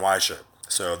with Adam Weishaupt.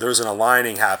 So there's an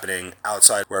aligning happening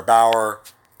outside where Bauer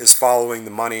is following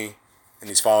the money and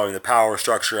he's following the power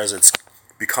structure as it's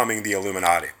becoming the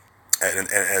Illuminati. And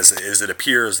as it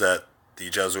appears that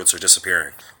the Jesuits are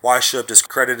disappearing. Weishaupt is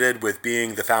credited with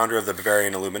being the founder of the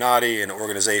Bavarian Illuminati, an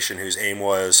organization whose aim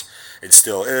was, and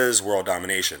still is, world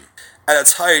domination. At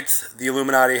its height, the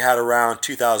Illuminati had around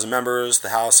 2,000 members. The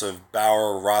House of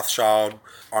Bauer Rothschild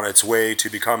on its way to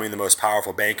becoming the most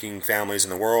powerful banking families in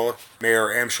the world. Mayer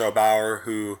Amschel Bauer,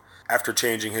 who, after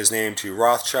changing his name to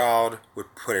Rothschild,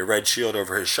 would put a red shield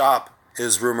over his shop. It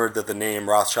is rumored that the name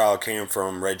Rothschild came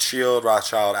from Red Shield.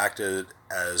 Rothschild acted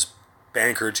as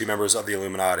banker to members of the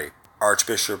Illuminati.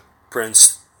 Archbishop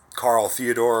Prince Karl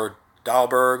Theodor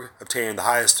Dahlberg obtained the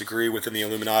highest degree within the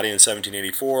Illuminati in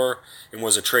 1784 and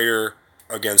was a traitor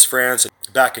against France.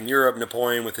 So back in Europe,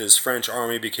 Napoleon with his French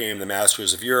army became the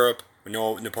masters of Europe. When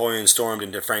Napoleon stormed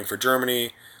into Frankfurt,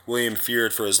 Germany, William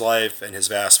feared for his life and his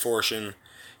vast fortune.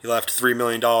 He left $3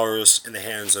 million in the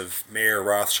hands of Mayor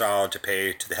Rothschild to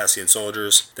pay to the Hessian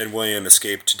soldiers. Then William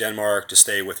escaped to Denmark to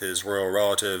stay with his royal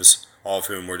relatives, all of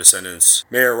whom were descendants.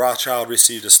 Mayor Rothschild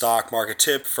received a stock market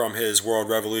tip from his World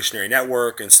Revolutionary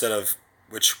Network, instead of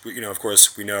which, of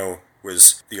course, we know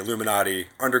was the Illuminati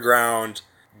underground,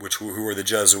 who were the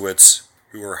Jesuits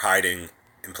who were hiding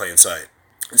in plain sight.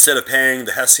 Instead of paying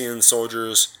the Hessian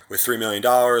soldiers with $3 million,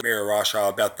 Mayor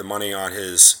Rothschild bet the money on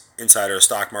his insider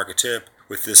stock market tip.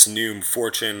 With this new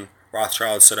fortune,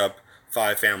 Rothschild set up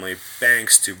 5 family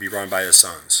banks to be run by his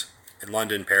sons in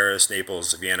London, Paris,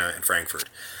 Naples, Vienna, and Frankfurt.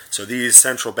 So these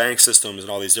central bank systems in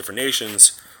all these different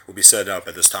nations will be set up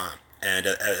at this time. And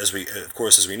as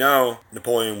we know,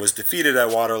 Napoleon was defeated at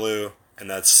Waterloo, and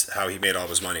that's how he made all of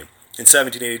his money. In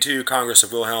 1782, Congress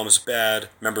of Wilhelmsbad,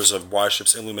 members of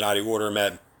Weishaupt's Illuminati order,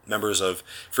 met members of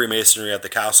Freemasonry at the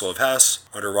Castle of Hesse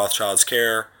under Rothschild's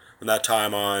care. From that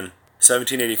time on,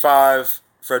 1785,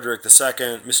 Frederick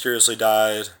II mysteriously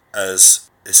died as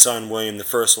his son William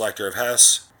I, Elector of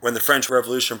Hesse. When the French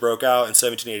Revolution broke out in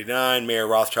 1789, Mayor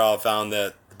Rothschild found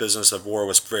that the business of war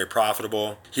was very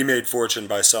profitable. He made fortune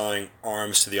by selling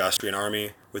arms to the Austrian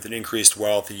army. With an increased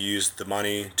wealth, he used the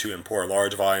money to import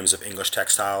large volumes of English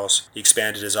textiles. He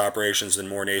expanded his operations in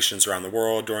more nations around the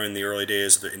world during the early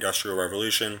days of the Industrial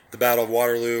Revolution. The Battle of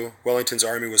Waterloo. Wellington's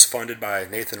army was funded by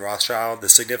Nathan Rothschild. The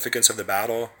significance of the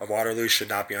Battle of Waterloo should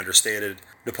not be understated.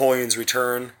 Napoleon's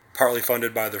return, partly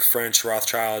funded by the French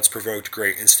Rothschilds, provoked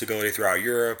great instability throughout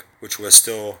Europe, which was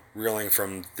still reeling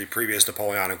from the previous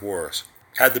Napoleonic Wars.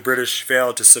 Had the British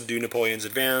failed to subdue Napoleon's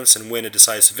advance and win a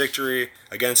decisive victory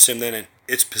against him, then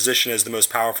its position as the most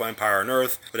powerful empire on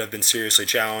earth would have been seriously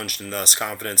challenged, and thus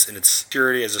confidence in its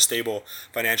security as a stable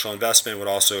financial investment would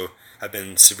also have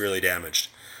been severely damaged.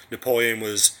 Napoleon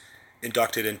was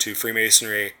inducted into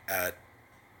Freemasonry at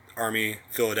Army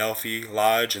Philadelphia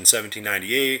Lodge in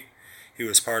 1798. He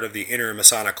was part of the Inner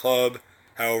Masonic Club.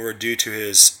 However, due to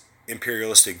his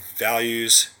imperialistic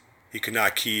values, he could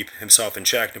not keep himself in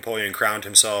check. Napoleon crowned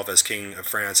himself as King of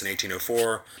France in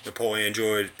 1804.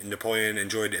 Napoleon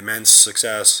enjoyed immense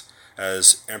success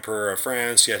as Emperor of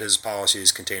France, yet his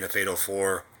policies contained a fatal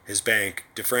flaw. His Banque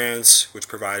de France, which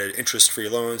provided interest-free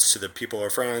loans to the people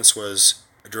of France, was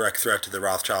a direct threat to the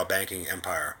Rothschild banking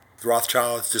empire. The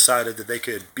Rothschilds decided that they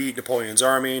could beat Napoleon's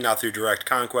army, not through direct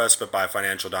conquest, but by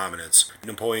financial dominance.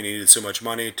 Napoleon needed so much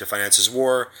money to finance his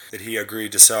war that he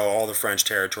agreed to sell all the French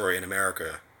territory in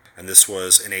America. And this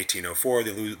was in 1804,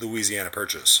 the Louisiana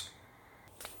Purchase.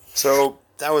 So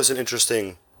that was an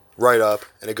interesting write-up,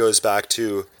 and it goes back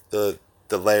to the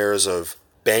layers of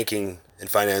banking and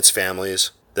finance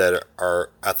families that are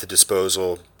at the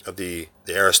disposal of the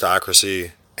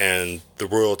aristocracy and the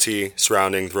royalty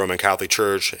surrounding the Roman Catholic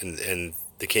Church and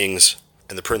the kings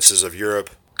and the princes of Europe.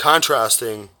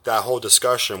 Contrasting that whole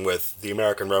discussion with the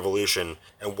American Revolution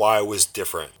and why it was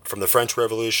different from the French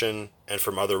Revolution and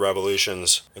from other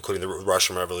revolutions, including the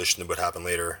Russian Revolution that would happen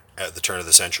later at the turn of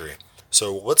the century.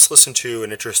 So let's listen to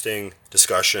an interesting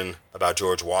discussion about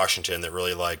George Washington that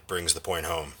really brings the point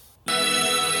home.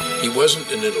 He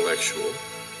wasn't an intellectual.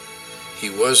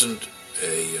 He wasn't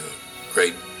a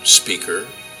great speaker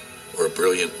or a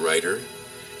brilliant writer.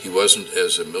 He wasn't,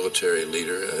 as a military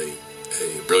leader, a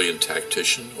brilliant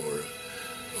tactician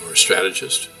or a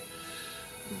strategist,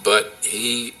 but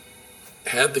he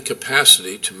had the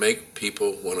capacity to make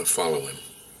people want to follow him.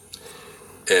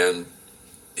 And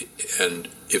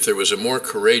if there was a more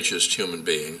courageous human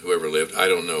being who ever lived, I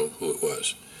don't know who it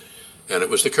was. And it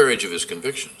was the courage of his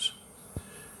convictions.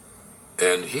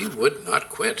 And he would not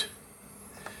quit.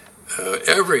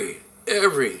 Every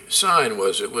sign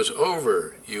was, it was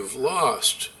over, you've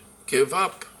lost, give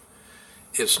up.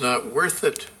 It's not worth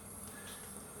it.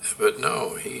 But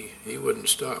no, he wouldn't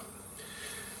stop.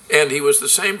 And he was the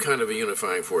same kind of a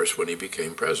unifying force when he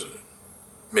became president,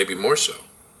 maybe more so.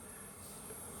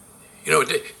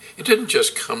 It didn't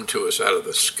just come to us out of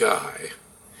the sky.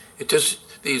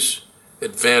 These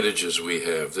advantages we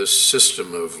have, this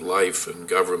system of life and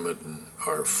government and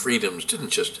our freedoms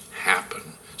didn't just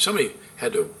happen. Somebody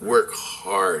had to work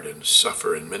hard and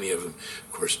suffer, and many of them,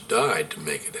 of course, died to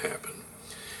make it happen.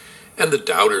 And the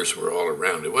doubters were all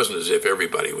around. It wasn't as if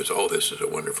everybody was, this is a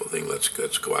wonderful thing, let's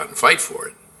go out and fight for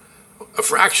it. A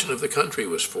fraction of the country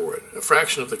was for it. A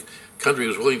fraction of the country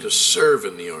was willing to serve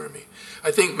in the army. I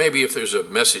think maybe if there's a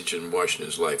message in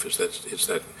Washington's life, it's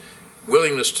that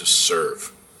willingness to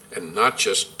serve and not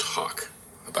just talk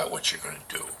about what you're going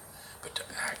to do, but to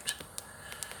act.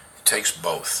 It takes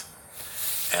both.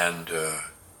 And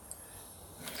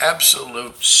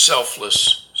absolute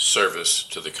selfless service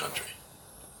to the country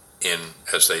in,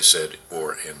 as they said,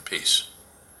 war and peace,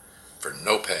 for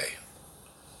no pay,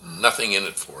 nothing in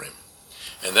it for him.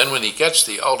 And then when he gets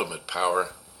the ultimate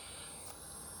power,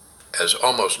 as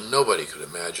almost nobody could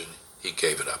imagine, he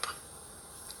gave it up,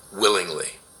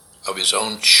 willingly, of his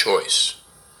own choice.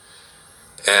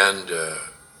 And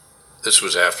this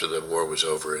was after the war was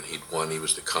over and he'd won. He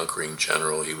was the conquering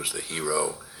general, he was the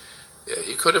hero.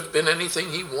 He could have been anything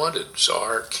he wanted,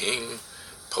 czar, king,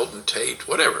 potentate,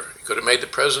 whatever. He could have made the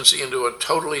presidency into a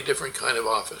totally different kind of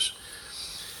office.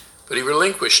 But he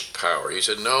relinquished power. He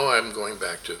said, no, I'm going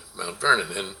back to Mount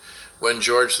Vernon. And when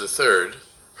George III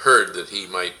heard that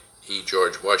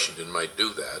George Washington, might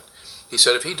do that, he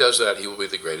said, if he does that, he will be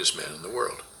the greatest man in the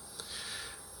world.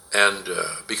 And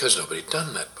because nobody had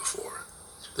done that before.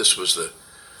 This was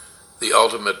the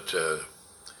ultimate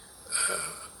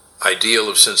ideal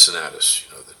of Cincinnatus,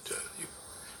 that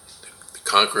the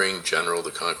conquering general,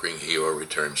 the conquering hero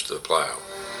returns to the plow.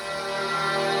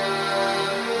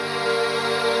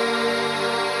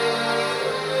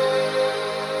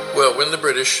 Well, when the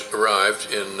British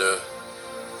arrived in the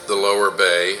lower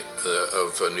bay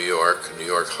of New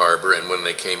York Harbor, and when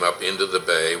they came up into the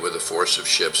bay with a force of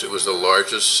ships, it was the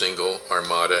largest single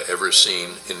armada ever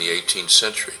seen in the 18th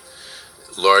century.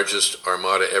 Largest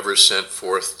armada ever sent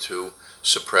forth to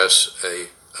suppress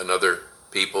another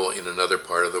people in another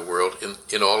part of the world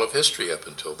in all of history up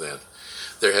until then.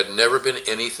 There had never been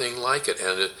anything like it,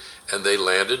 and they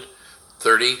landed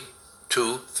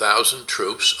 32,000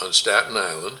 troops on Staten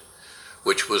Island,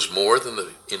 which was more than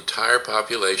the entire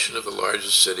population of the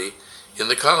largest city in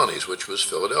the colonies, which was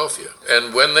Philadelphia.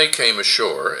 And when they came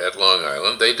ashore at Long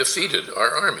Island, they defeated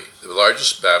our army. The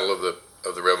largest battle of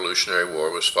the Revolutionary War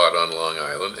was fought on Long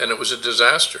Island, and it was a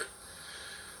disaster.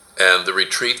 And the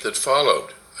retreat that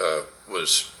followed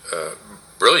was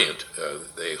brilliant.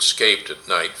 They escaped at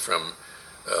night from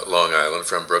Long Island,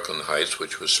 from Brooklyn Heights,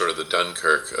 which was sort of the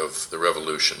Dunkirk of the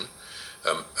Revolution.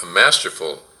 A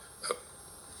masterful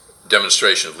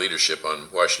demonstration of leadership on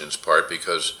Washington's part,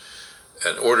 because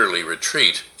an orderly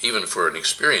retreat, even for an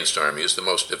experienced army, is the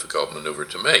most difficult maneuver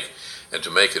to make. And to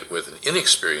make it with an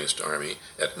inexperienced army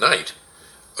at night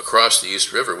across the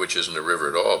East River, which isn't a river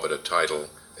at all but a tidal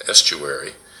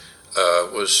estuary,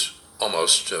 was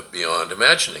almost beyond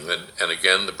imagining. And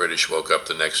again, the British woke up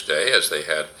the next day, as they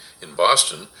had in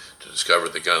Boston, to discover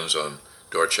the guns on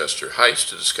Dorchester Heights,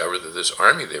 to discover that this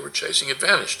army they were chasing had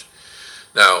vanished.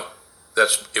 Now,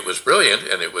 it was brilliant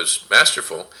and it was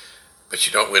masterful, but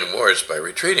you don't win wars by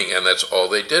retreating, and that's all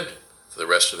they did for the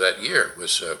rest of that year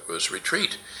was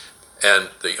retreat. And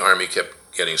the army kept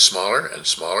getting smaller and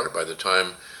smaller. By the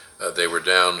time they were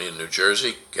down in New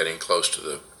Jersey, getting close to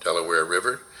the Delaware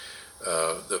River,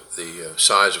 the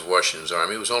size of Washington's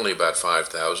army was only about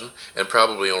 5,000, and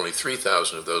probably only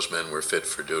 3,000 of those men were fit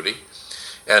for duty.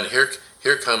 And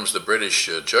here comes the British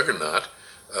juggernaut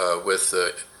with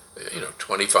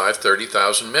 25,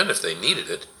 30,000 men if they needed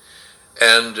it.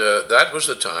 And that was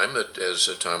the time that, as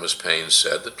Thomas Paine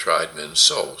said, that tried men's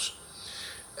souls.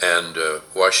 And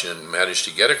Washington managed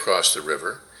to get across the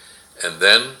river, and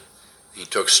then he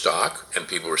took stock, and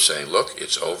people were saying, look,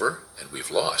 it's over, and we've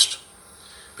lost.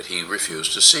 But he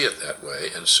refused to see it that way,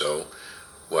 and so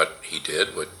what he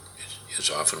did, what is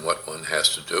often what one has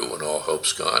to do when all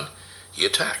hope's gone, he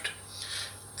attacked.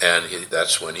 And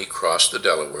that's when he crossed the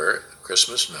Delaware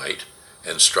Christmas night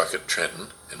and struck at Trenton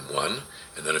and won,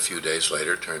 and then a few days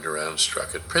later turned around and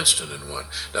struck at Princeton and won.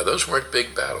 Now, those weren't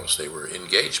big battles, they were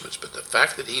engagements, but the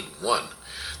fact that he'd won,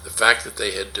 the fact that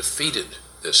they had defeated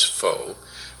this foe,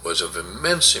 was of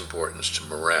immense importance to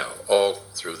morale all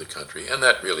through the country, and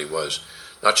that really was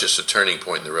not just a turning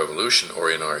point in the Revolution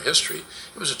or in our history,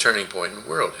 it was a turning point in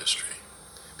world history,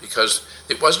 because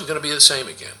it wasn't going to be the same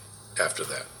again after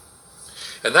that.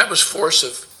 And that was force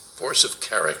of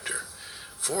character,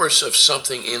 force of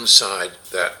something inside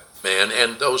that man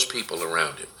and those people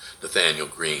around him, Nathaniel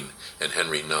Greene and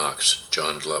Henry Knox,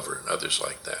 John Glover, and others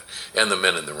like that, and the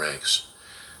men in the ranks,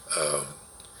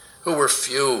 who were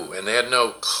few, and they had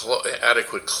no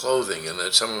adequate clothing, and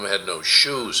then some of them had no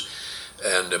shoes,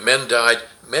 and men died.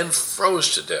 Men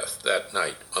froze to death that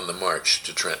night on the march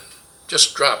to Trenton,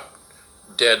 just dropped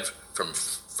dead from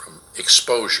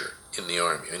exposure in the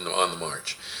army, on the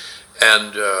march.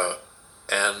 And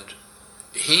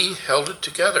he held it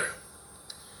together.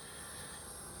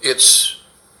 It's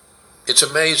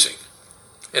amazing.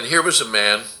 And here was a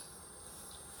man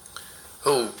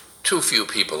who too few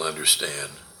people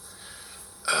understand.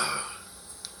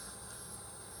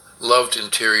 Loved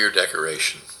interior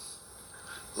decoration,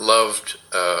 loved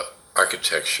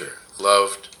architecture,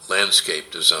 loved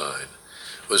landscape design,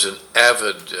 was an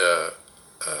avid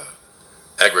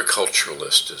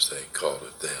agriculturalist, as they called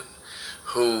it then,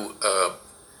 who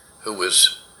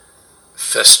was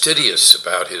fastidious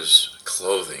about his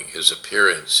clothing, his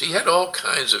appearance. He had all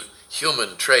kinds of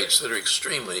human traits that are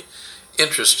extremely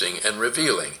interesting and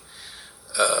revealing.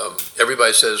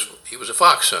 Everybody says he was a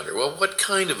fox hunter. Well, what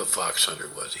kind of a fox hunter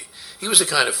was he? He was the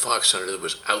kind of fox hunter that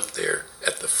was out there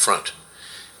at the front,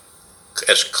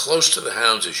 as close to the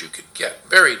hounds as you could get.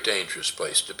 Very dangerous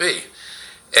place to be.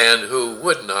 And who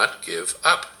would not give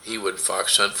up. He would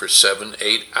fox hunt for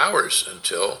 7-8 hours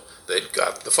until they'd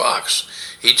got the fox.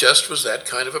 He just was that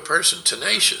kind of a person,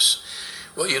 tenacious.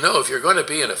 Well, you know, if you're going to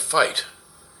be in a fight,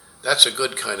 that's a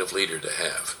good kind of leader to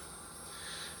have.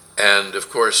 And, of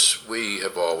course, we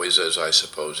have always, as I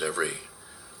suppose every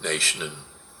nation and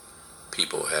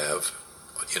people have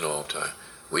in all time,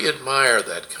 we admire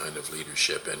that kind of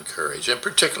leadership and courage, and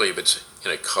particularly if it's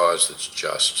in a cause that's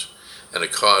just and a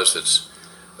cause that's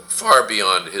far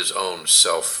beyond his own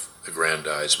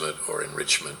self-aggrandizement or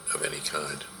enrichment of any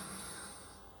kind.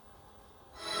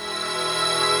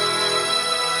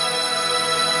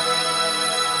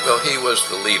 Well, he was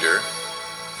the leader.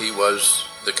 He was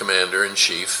the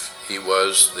commander-in-chief. He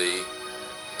was the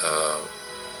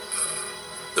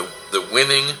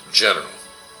winning general.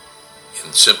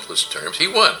 In simplest terms, he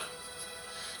won.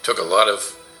 Took a lot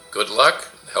of good luck,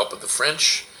 help of the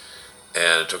French,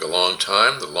 and it took a long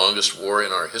time, the longest war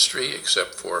in our history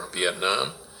except for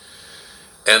Vietnam.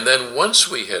 And then once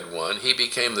we had won, he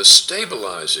became the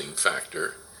stabilizing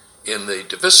factor in the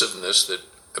divisiveness that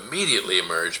immediately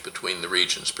emerged between the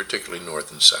regions, particularly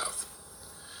North and South.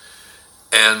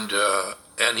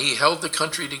 And he held the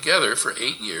country together for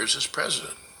 8 years as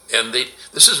president. And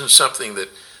this isn't something that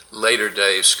later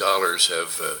day scholars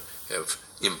have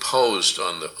imposed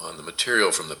on the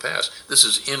material from the past. This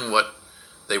is in what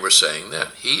they were saying then.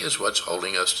 He is what's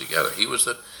holding us together. He was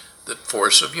the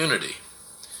force of unity.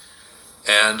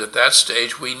 And at that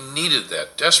stage, we needed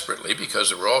that desperately because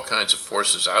there were all kinds of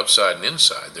forces outside and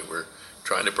inside that were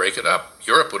trying to break it up.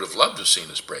 Europe would have loved to have seen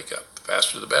us break up. The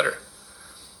faster the better.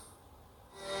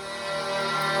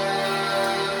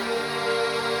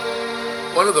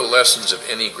 One of the lessons of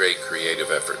any great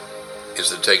creative effort is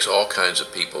that it takes all kinds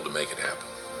of people to make it happen.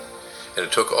 And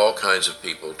it took all kinds of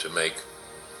people to make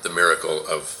the miracle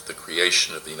of the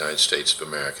creation of the United States of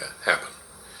America happen.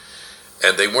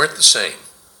 And they weren't the same.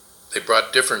 They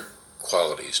brought different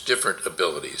qualities, different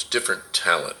abilities, different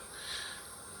talent.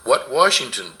 What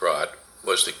Washington brought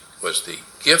was the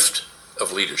gift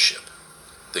of leadership,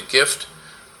 the gift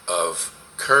of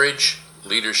courage,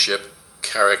 leadership,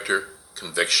 character,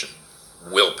 conviction,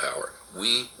 willpower.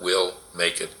 We will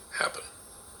make it happen.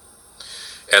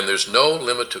 And there's no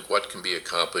limit to what can be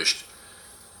accomplished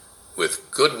with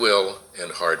goodwill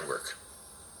and hard work.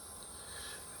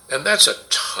 And that's a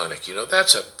tonic,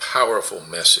 that's a powerful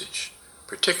message,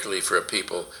 particularly for a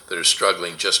people that are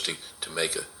struggling just to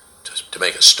make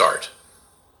a start.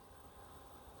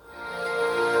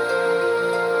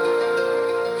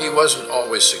 He wasn't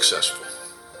always successful.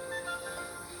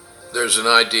 There's an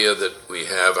idea that we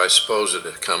have, I suppose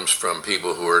it comes from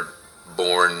people who are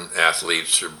born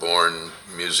athletes or born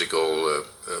musical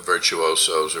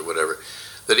virtuosos or whatever,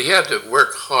 that he had to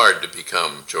work hard to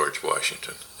become George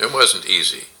Washington. It wasn't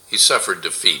easy. He suffered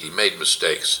defeat. He made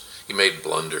mistakes. He made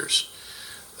blunders.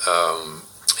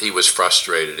 He was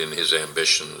frustrated in his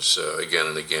ambitions again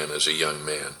and again as a young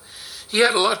man. He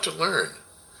had a lot to learn.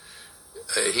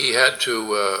 He had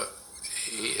to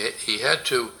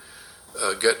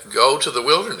go to the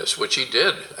wilderness, which he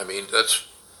did. I mean, that's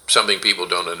something people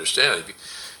don't understand.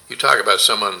 You talk about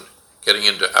someone getting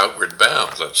into outward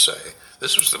bound, let's say.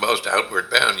 This was the most outward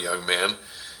bound young man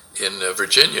in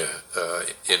Virginia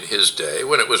in his day,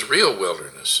 when it was real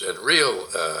wilderness and real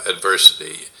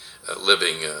adversity,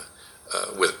 living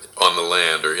on the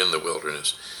land or in the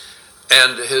wilderness.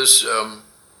 And his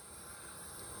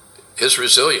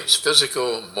resilience,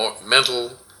 physical,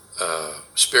 mental,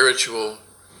 spiritual,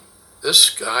 this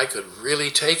guy could really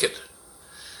take it.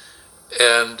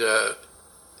 And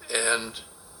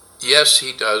yes,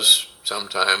 he does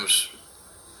sometimes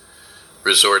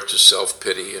resort to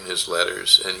self-pity in his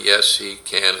letters, and yes, he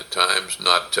can at times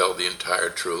not tell the entire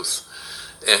truth,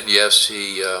 and yes,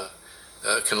 he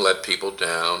can let people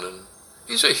down, and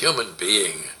he's a human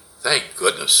being. Thank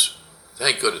goodness.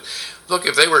 Thank goodness. Look,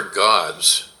 if they were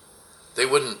gods, they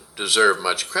wouldn't deserve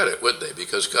much credit, would they?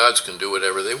 Because gods can do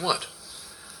whatever they want.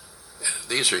 And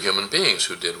these are human beings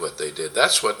who did what they did.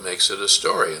 That's what makes it a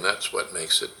story, and that's what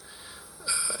makes it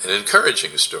an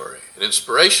encouraging story, an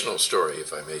inspirational story,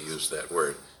 if I may use that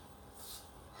word.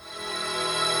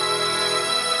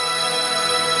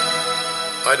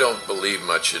 I don't believe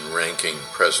much in ranking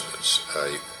presidents.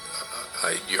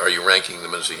 Are you ranking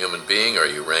them as a human being? Are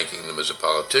you ranking them as a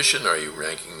politician? Are you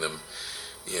ranking them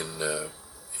in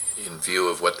view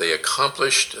of what they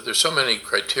accomplished? There's so many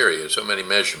criteria, so many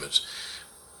measurements.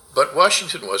 But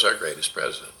Washington was our greatest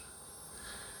president.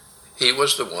 He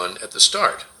was the one at the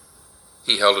start.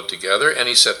 He held it together and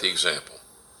he set the example.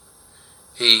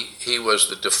 He was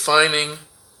the defining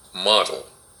model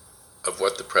of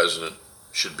what the president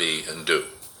should be and do.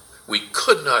 We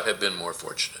could not have been more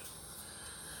fortunate.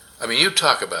 I mean, you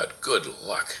talk about good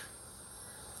luck.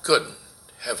 Good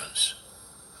heavens.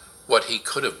 What he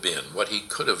could have been, what he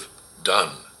could have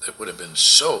done that would have been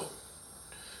so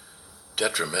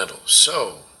detrimental,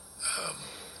 so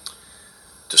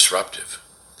disruptive.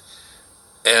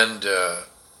 And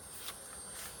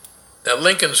now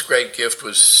Lincoln's great gift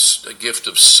was a gift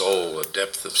of soul, a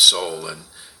depth of soul, and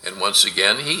once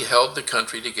again he held the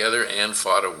country together and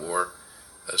fought a war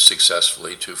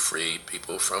successfully to free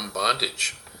people from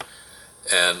bondage.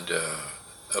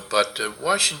 But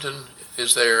Washington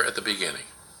is there at the beginning.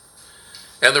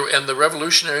 And the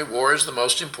Revolutionary War is the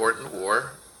most important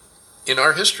war in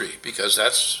our history because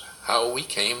that's how we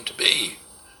came to be.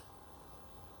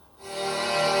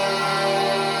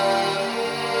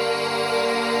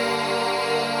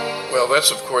 Well,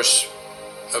 that's of course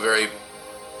a very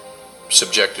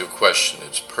subjective question.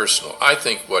 It's personal. I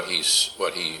think what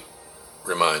he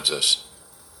reminds us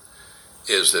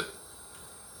is that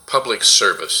public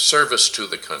service to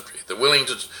the country, the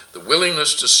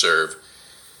willingness to serve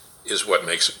is what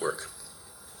makes it work.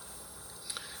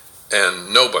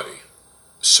 And nobody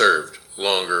served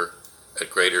longer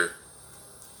at greater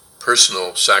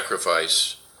personal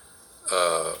sacrifice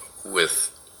with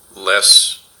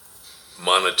less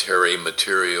monetary,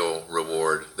 material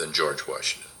reward than George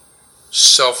Washington.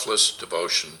 Selfless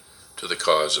devotion to the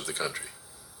cause of the country.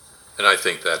 And I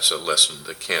think that's a lesson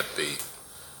that can't be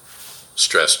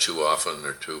stressed too often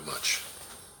or too much.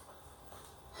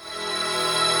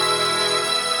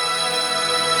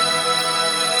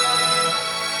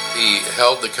 He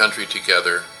held the country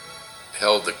together,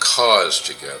 held the cause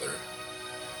together,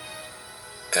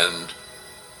 and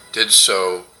did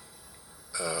so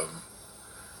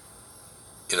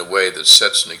in a way that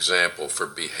sets an example for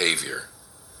behavior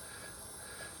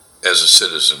as a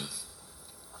citizen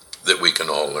that we can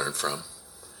all learn from,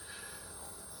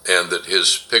 and that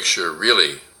his picture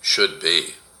really should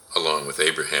be, along with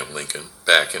Abraham Lincoln,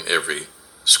 back in every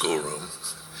schoolroom,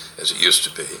 as it used to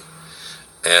be.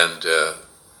 And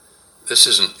this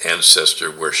isn't ancestor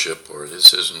worship, or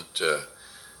this isn't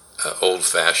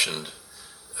old-fashioned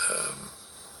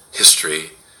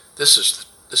history. This is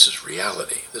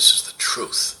reality. This is the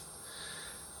truth.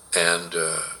 And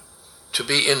to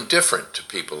be indifferent to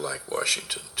people like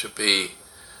Washington, to be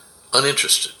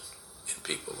uninterested in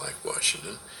people like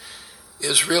Washington,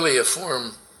 is really a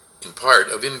form, in part,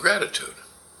 of ingratitude.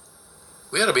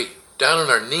 We ought to be down on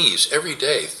our knees every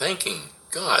day thanking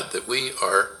God that we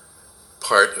are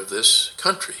part of this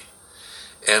country.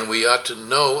 And we ought to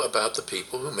know about the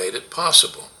people who made it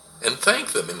possible and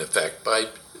thank them, in effect, by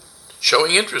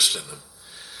showing interest in them.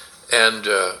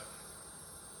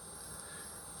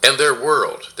 And their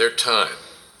world, their time.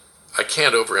 I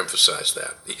can't overemphasize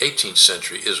that. The 18th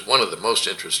century is one of the most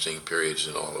interesting periods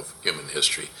in all of human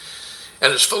history.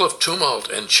 And it's full of tumult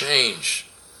and change,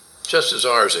 just as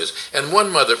ours is. And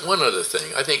one other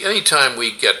thing, I think any time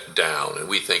we get down and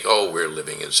we think, oh, we're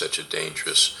living in such a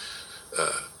dangerous,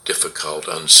 difficult,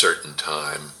 uncertain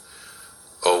time,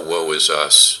 oh, woe is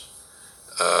us,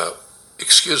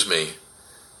 excuse me,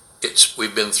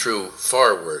 we've been through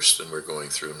far worse than we're going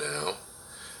through now,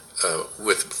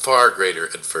 with far greater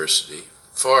adversity,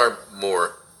 far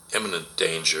more imminent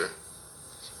danger.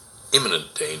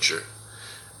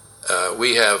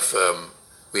 We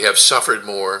have suffered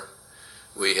more.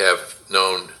 We have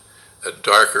known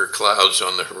darker clouds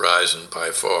on the horizon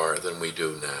by far than we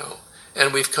do now,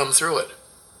 and we've come through it,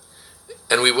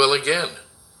 and we will again.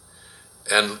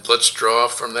 And let's draw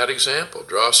from that example.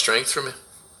 Draw strength from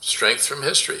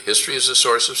history. History is a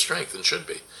source of strength and should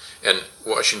be. And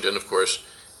Washington, of course,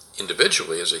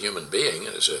 individually as a human being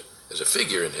and as a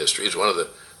figure in history, is one of the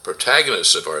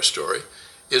protagonists of our story,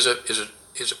 is a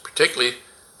particularly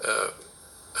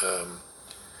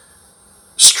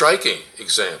striking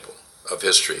example of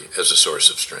history as a source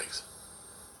of strength.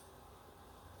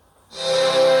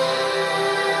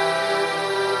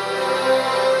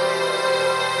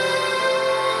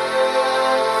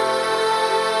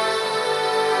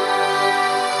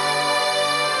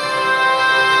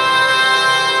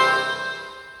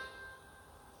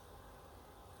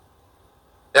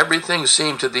 Everything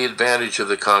seemed to the advantage of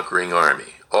the conquering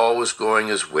army. all was going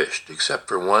as wished, except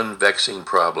for one vexing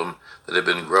problem that had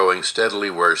been growing steadily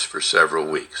worse for several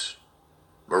weeks.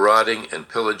 Marauding and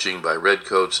pillaging by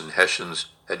redcoats and Hessians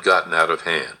had gotten out of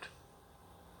hand.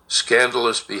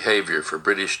 Scandalous behavior for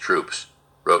British troops,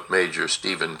 wrote Major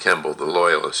Stephen Kemble, the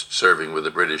loyalist serving with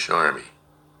the British Army,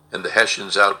 and the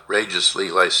Hessians outrageously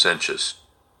licentious,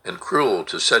 and cruel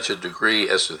to such a degree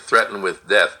as to threaten with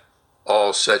death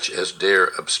all such as dare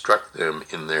obstruct them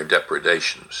in their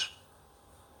depredations.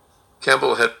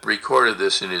 Kemble had recorded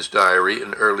this in his diary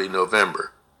in early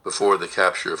November, before the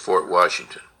capture of Fort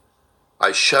Washington.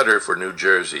 "I shudder for New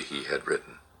Jersey," he had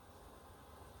written.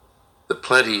 The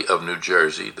plenty of New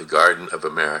Jersey, the garden of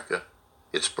America,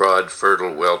 its broad,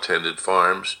 fertile, well-tended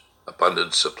farms,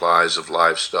 abundant supplies of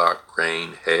livestock,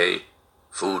 grain, hay,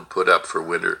 food put up for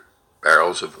winter,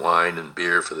 barrels of wine and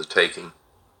beer for the taking,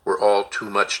 were all too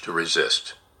much to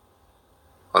resist.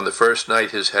 On the first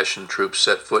night his Hessian troops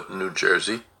set foot in New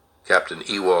Jersey, Captain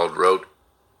Ewald wrote,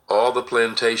 "All the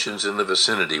plantations in the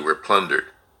vicinity were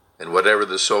plundered, and whatever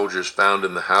the soldiers found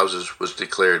in the houses was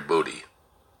declared booty."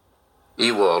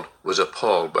 Ewald was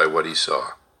appalled by what he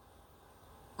saw.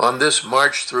 "On this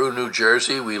march through New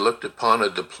Jersey, we looked upon a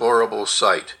deplorable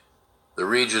sight. The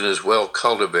region is well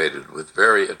cultivated with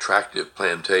very attractive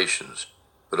plantations,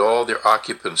 but all their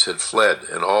occupants had fled,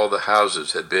 and all the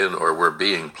houses had been or were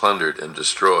being plundered and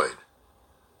destroyed."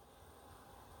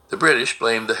 The British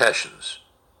blamed the Hessians.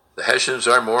 "The Hessians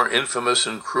are more infamous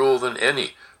and cruel than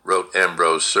any," wrote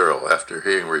Ambrose Searle after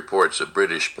hearing reports of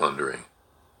British plundering.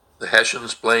 The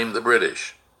Hessians blamed the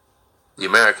British. The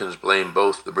Americans blamed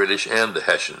both the British and the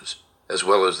Hessians, as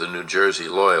well as the New Jersey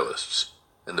loyalists,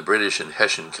 and the British and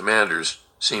Hessian commanders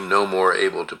seemed no more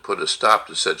able to put a stop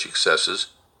to such excesses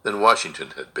than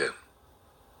Washington had been.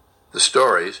 The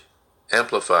stories,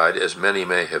 amplified as many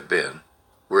may have been,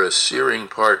 were a searing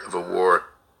part of a war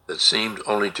that seemed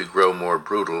only to grow more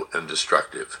brutal and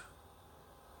destructive.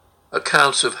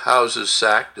 Accounts of houses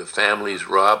sacked, of families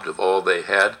robbed of all they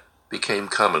had, became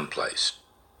commonplace.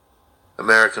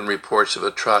 American reports of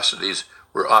atrocities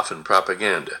were often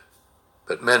propaganda,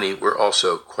 but many were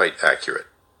also quite accurate.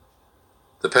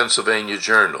 The Pennsylvania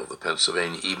Journal, the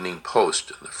Pennsylvania Evening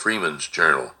Post, and the Freeman's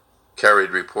Journal carried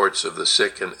reports of the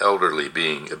sick and elderly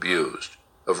being abused,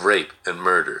 of rape and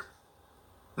murder.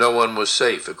 No one was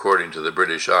safe, according to the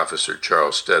British officer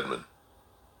Charles Stedman.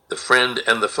 The friend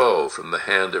and the foe from the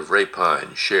hand of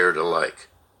rapine shared alike.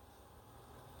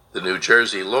 The New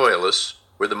Jersey loyalists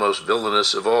were the most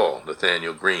villainous of all,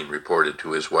 Nathaniel Greene reported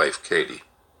to his wife Katie.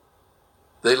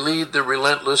 "They lead the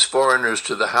relentless foreigners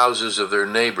to the houses of their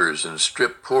neighbors and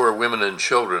strip poor women and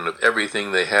children of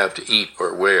everything they have to eat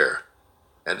or wear.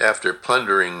 And after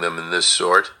plundering them in this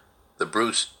sort, the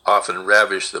brutes often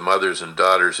ravish the mothers and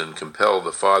daughters and compel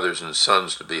the fathers and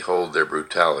sons to behold their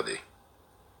brutality.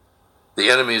 The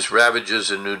enemy's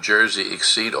ravages in New Jersey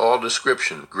exceed all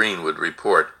description," Greene would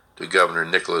report to Governor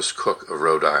Nicholas Cook of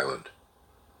Rhode Island.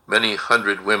 "Many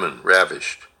hundred women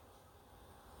ravished.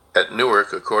 At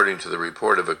Newark, according to the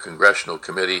report of a congressional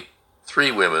committee,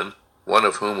 3 women, one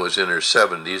of whom was in her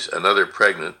 70s, another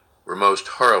pregnant, were most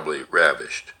horribly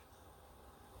ravished."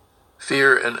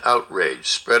 Fear and outrage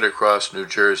spread across New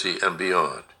Jersey and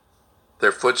beyond.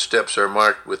 "Their footsteps are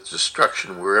marked with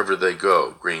destruction wherever they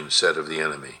go," Greene said of the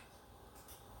enemy.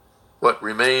 What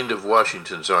remained of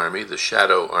Washington's army, the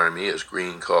shadow army as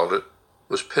Greene called it,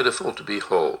 was pitiful to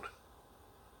behold.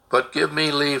 "But give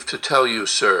me leave to tell you,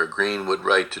 sir," Greene would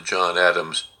write to John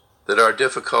Adams, "that our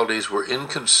difficulties were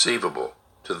inconceivable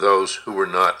to those who were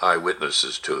not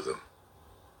eyewitnesses to them."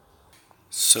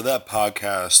 So that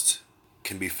podcast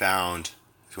can be found,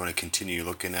 if you want to continue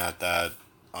looking at that,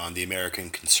 on the American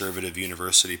Conservative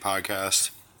University podcast.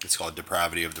 It's called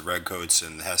Depravity of the Redcoats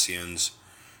and the Hessians,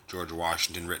 George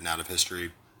Washington written out of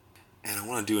history. And I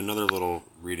want to do another little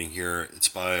reading here. It's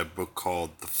by a book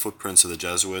called The Footprints of the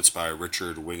Jesuits by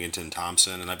Richard Wigington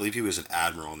Thompson, and I believe he was an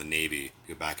admiral in the Navy.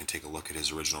 Go back and take a look at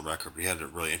his original record, but he had a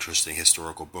really interesting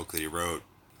historical book that he wrote.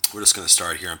 We're just going to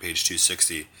start here on page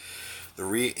 260. The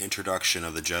reintroduction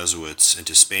of the Jesuits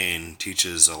into Spain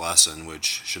teaches a lesson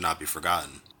which should not be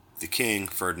forgotten. The king,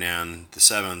 Ferdinand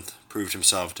VII, proved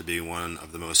himself to be one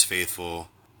of the most faithful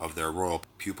of their royal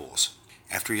pupils.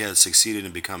 After he had succeeded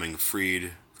in becoming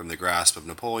freed from the grasp of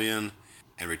Napoleon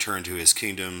and returned to his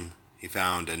kingdom, he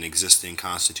found an existing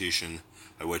constitution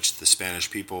by which the Spanish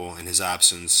people, in his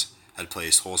absence, had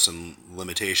placed wholesome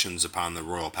limitations upon the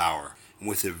royal power. And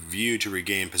with a view to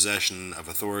regain possession of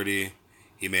authority,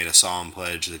 he made a solemn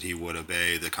pledge that he would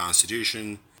obey the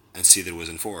constitution and see that it was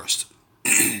enforced.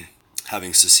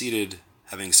 Having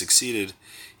Having succeeded,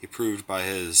 he proved by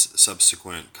his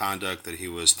subsequent conduct that he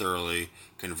was thoroughly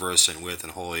conversant with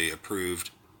and wholly approved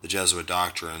the Jesuit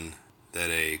doctrine that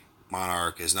a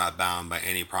monarch is not bound by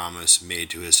any promise made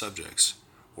to his subjects,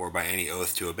 or by any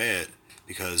oath to obey it,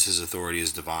 because his authority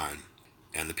is divine,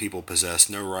 and the people possess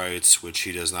no rights which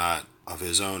he does not of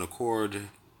his own accord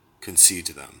concede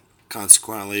to them.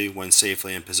 Consequently, when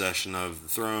safely in possession of the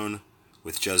throne,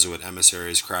 with Jesuit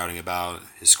emissaries crowding about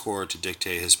his court to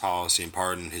dictate his policy and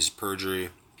pardon his perjury,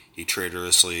 he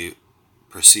traitorously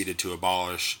proceeded to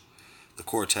abolish the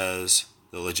Cortes,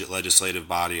 the legislative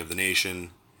body of the nation,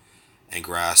 and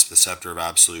grasp the scepter of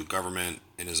absolute government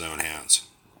in his own hands.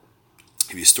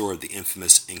 He restored the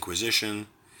infamous Inquisition,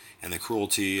 and the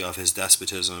cruelty of his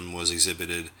despotism was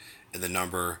exhibited in the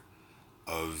number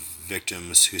of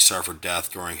victims who suffered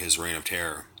death during his reign of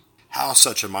terror. How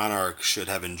such a monarch should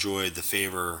have enjoyed the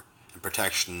favor and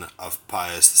protection of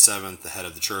Pius VII, the head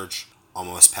of the Church,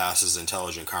 almost passes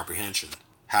intelligent comprehension.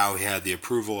 How he had the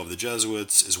approval of the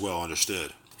Jesuits is well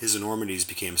understood. His enormities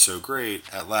became so great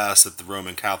at last that the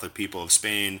Roman Catholic people of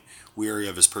Spain, weary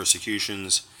of his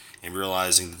persecutions and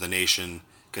realizing that the nation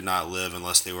could not live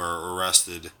unless they were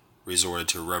arrested, resorted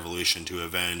to revolution to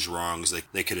avenge wrongs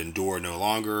they could endure no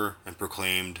longer, and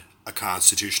proclaimed a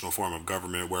constitutional form of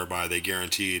government whereby they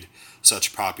guaranteed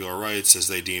such popular rights as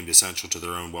they deemed essential to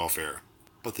their own welfare.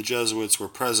 But the Jesuits were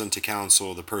present to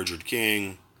counsel the perjured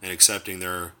king, and accepting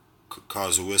their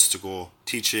casuistical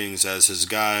teachings as his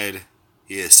guide,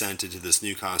 he assented to this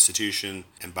new constitution,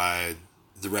 and by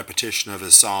the repetition of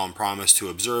his solemn promise to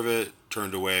observe it,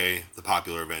 turned away the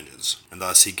popular vengeance. And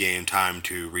thus he gained time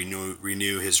to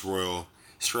renew his royal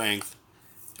strength,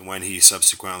 and when he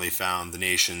subsequently found the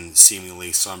nation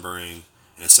seemingly slumbering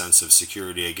in a sense of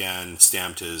security again,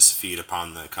 stamped his feet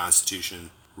upon the Constitution,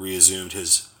 reassumed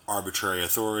his arbitrary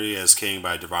authority as king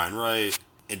by divine right,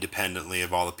 independently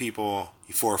of all the people.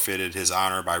 He forfeited his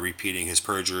honor by repeating his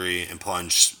perjury and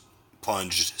plunged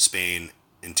Spain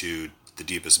into the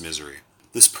deepest misery.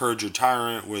 This perjured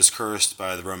tyrant was cursed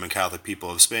by the Roman Catholic people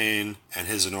of Spain, and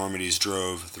his enormities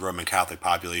drove the Roman Catholic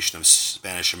population of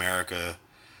Spanish America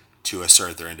to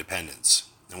assert their independence.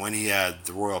 And when he had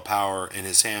the royal power in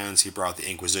his hands, he brought the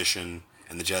Inquisition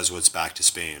and the Jesuits back to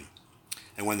Spain.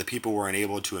 And when the people were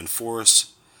unable to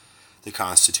enforce the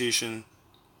Constitution,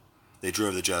 they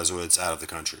drove the Jesuits out of the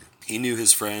country. He knew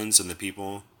his friends, and the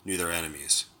people knew their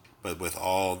enemies. But with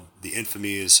all the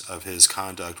infamies of his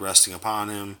conduct resting upon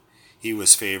him, he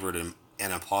was favored and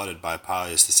applauded by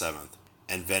Pius VII,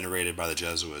 and venerated by the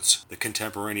Jesuits. The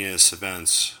contemporaneous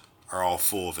events are all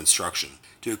full of instruction.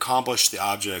 To accomplish the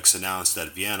objects announced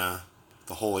at Vienna,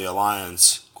 the Holy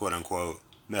Alliance, quote-unquote,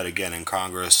 met again in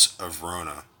Congress of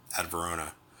Verona,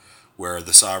 where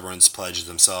the sovereigns pledged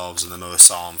themselves in the most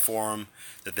solemn form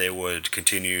that they would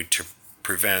continue to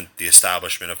prevent the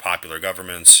establishment of popular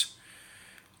governments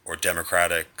or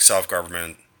democratic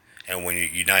self-government, and when you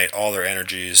unite all their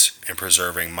energies in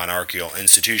preserving monarchical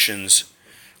institutions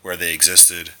where they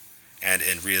existed and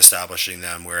in reestablishing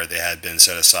them where they had been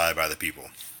set aside by the people.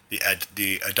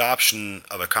 The adoption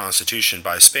of a constitution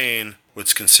by Spain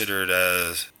was considered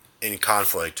as in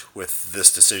conflict with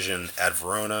this decision at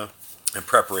Verona, and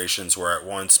preparations were at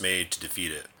once made to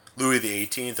defeat it. Louis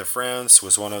XVIII of France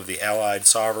was one of the allied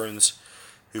sovereigns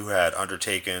who had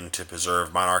undertaken to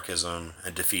preserve monarchism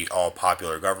and defeat all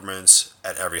popular governments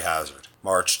at every hazard,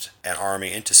 marched an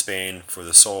army into Spain for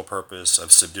the sole purpose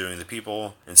of subduing the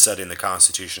people and setting the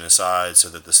Constitution aside so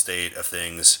that the state of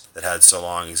things that had so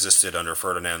long existed under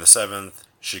Ferdinand VII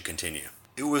should continue.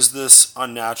 It was this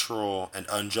unnatural and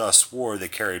unjust war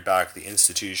that carried back the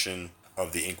institution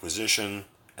of the Inquisition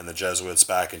and the Jesuits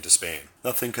back into Spain.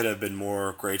 Nothing could have been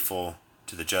more grateful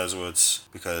to the Jesuits,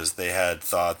 because they had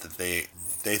thought that they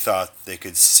thought they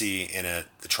could see in it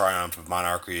the triumph of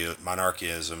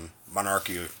monarchism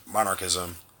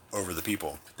over the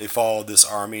people. They followed this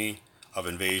army of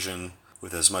invasion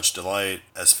with as much delight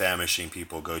as famishing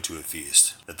people go to a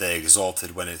feast. That they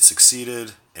exulted when it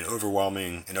succeeded in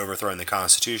overthrowing the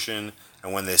Constitution,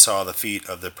 and when they saw the feet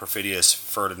of the perfidious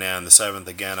Ferdinand VII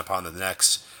again upon the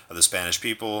necks of the Spanish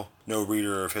people, no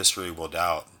reader of history will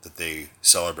doubt that they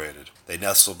celebrated. They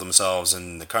nestled themselves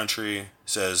in the country,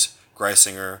 says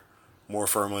Greisinger, more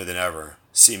firmly than ever,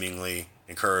 seemingly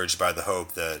encouraged by the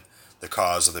hope that the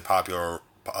cause of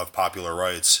popular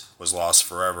rights was lost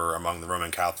forever among the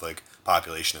Roman Catholic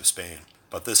population of Spain.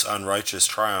 But this unrighteous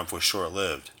triumph was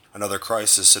short-lived. Another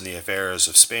crisis in the affairs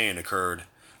of Spain occurred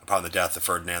upon the death of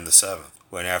Ferdinand VII,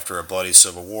 when after a bloody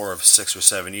civil war of 6 or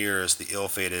 7 years, the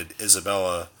ill-fated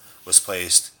Isabella was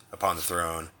placed upon the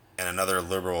throne, and another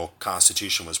liberal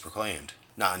constitution was proclaimed.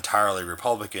 Not entirely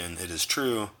republican, it is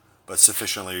true, but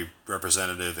sufficiently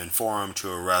representative in form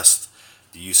to arrest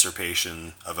the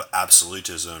usurpation of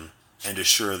absolutism and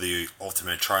assure the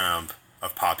ultimate triumph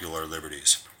of popular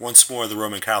liberties. Once more, the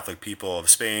Roman Catholic people of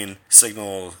Spain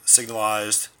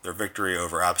signalized their victory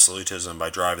over absolutism by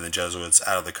driving the Jesuits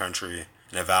out of the country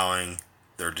and avowing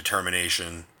their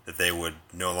determination that they would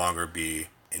no longer be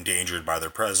endangered by their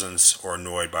presence or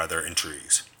annoyed by their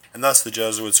intrigues. And thus the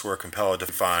Jesuits were compelled to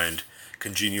find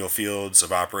congenial fields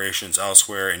of operations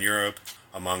elsewhere in Europe,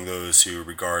 among those who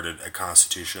regarded a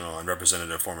constitutional and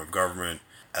representative form of government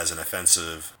as an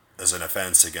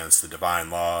offense against the divine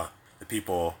law, the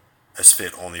people as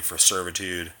fit only for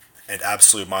servitude, and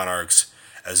absolute monarchs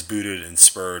as booted and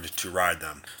spurred to ride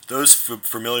them. Those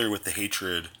familiar with the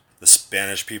hatred the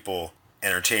Spanish people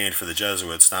entertained for the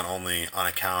Jesuits, not only on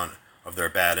account of their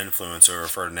bad influence over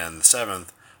Ferdinand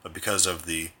VII, but because of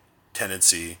the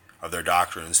tendency of their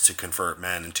doctrines to convert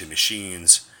men into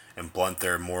machines and blunt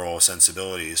their moral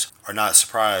sensibilities, are not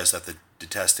surprised at the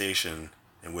detestation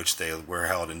in which they were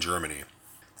held in Germany.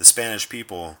 The Spanish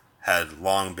people had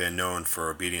long been known for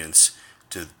obedience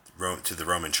to the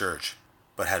Roman Church,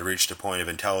 but had reached a point of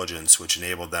intelligence which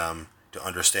enabled them to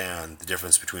understand the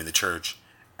difference between the Church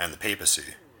and the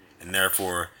papacy, and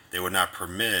therefore they would not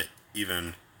permit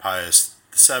even Pius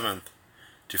VII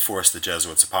to force the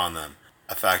Jesuits upon them,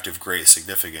 a fact of great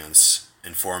significance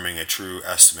in forming a true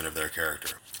estimate of their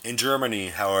character. In Germany,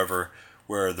 however,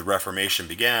 where the Reformation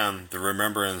began, the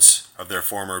remembrance of their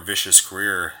former vicious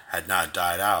career had not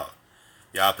died out.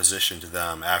 The opposition to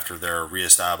them after their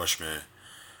reestablishment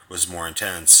was more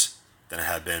intense than it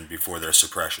had been before their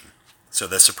suppression. So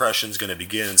the suppression is going to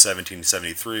begin in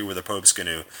 1773, where Pope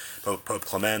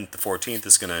Clement XIV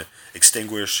is going to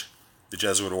extinguish the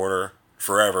Jesuit order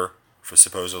forever,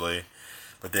 supposedly,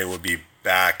 but they will be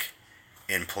back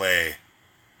in play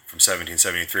from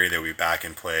 1773. They will be back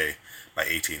in play by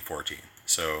 1814.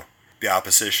 So the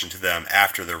opposition to them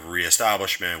after the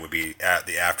reestablishment would be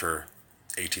after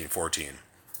 1814.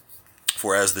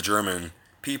 For as the German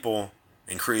people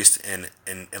increased in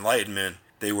enlightenment,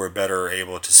 they were better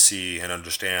able to see and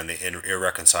understand the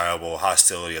irreconcilable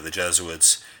hostility of the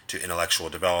Jesuits to intellectual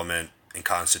development and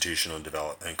constitutional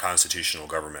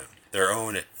government. Their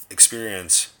own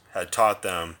experience had taught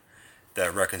them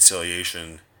that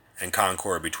reconciliation and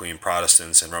concord between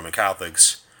Protestants and Roman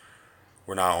Catholics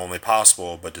were not only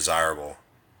possible but desirable,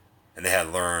 and they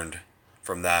had learned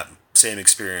from that same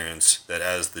experience that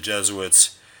as the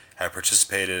Jesuits had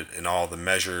participated in all the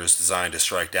measures designed to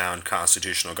strike down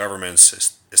constitutional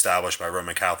governments established by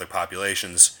Roman Catholic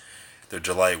populations, their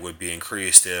delight would be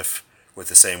increased if, with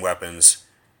the same weapons,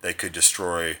 they could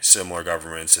destroy similar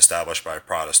governments established by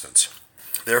Protestants.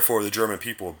 Therefore, the German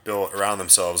people built around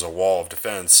themselves a wall of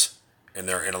defense in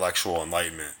their intellectual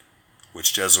enlightenment,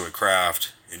 which Jesuit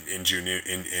craft and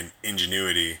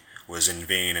ingenuity was in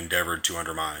vain endeavored to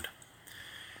undermine.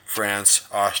 France,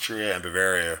 Austria, and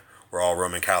Bavaria were all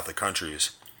Roman Catholic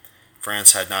countries.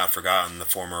 France had not forgotten the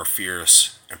former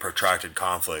fierce and protracted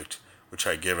conflict which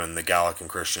had given the Gallican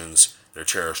Christians their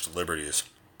cherished liberties,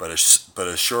 but by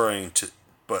assuring to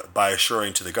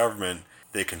the government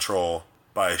the control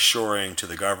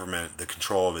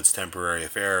of its temporary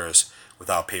affairs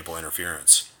without papal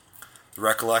interference. The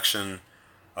recollection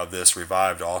of this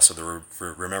revived also the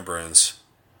remembrance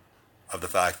of the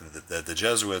fact that the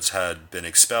Jesuits had been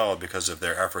expelled because of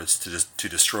their efforts to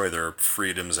destroy their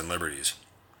freedoms and liberties.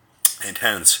 And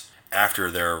hence, after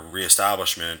their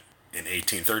reestablishment in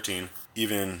 1813,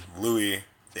 even Louis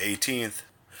XVIII,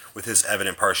 with his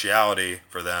evident partiality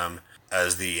for them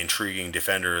as the intriguing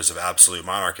defenders of absolute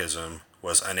monarchism,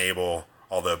 was unable,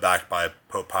 although backed by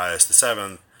Pope Pius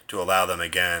VII, to allow them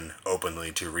again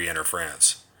openly to re-enter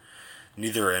France.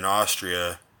 Neither in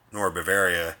Austria nor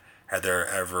Bavaria had there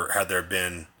ever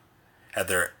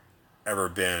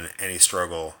been any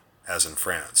struggle as in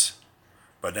France.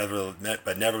 But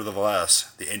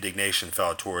nevertheless, the indignation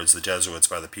felt towards the Jesuits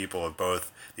by the people of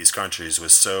both these countries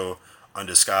was so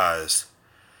undisguised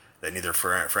that neither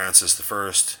Francis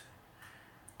I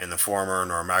in the former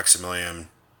nor Maximilian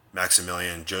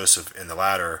Joseph in the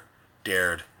latter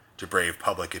dared to brave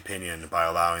public opinion by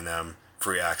allowing them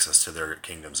free access to their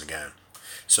kingdoms again.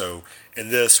 So in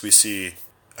this we see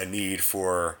a need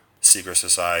for secret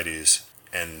societies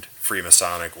and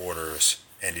Freemasonic orders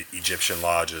and Egyptian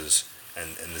lodges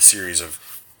and the series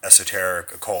of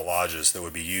esoteric occult lodges that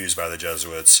would be used by the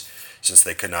Jesuits since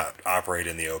they could not operate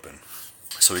in the open.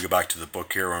 So we go back to the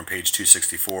book here, we're on page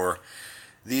 264.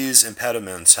 These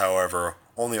impediments, however,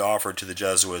 only offered to the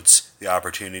Jesuits the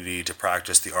opportunity to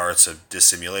practice the arts of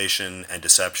dissimulation and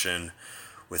deception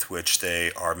with which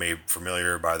they are made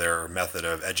familiar by their method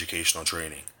of educational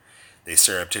training. They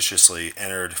surreptitiously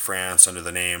entered France under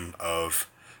the name of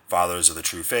Fathers of the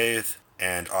True Faith,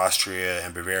 and Austria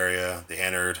and Bavaria, they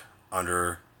entered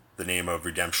under the name of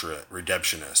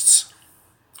Redemptionists,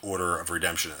 Order of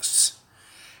Redemptionists.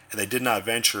 And they did not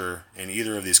venture in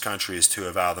either of these countries to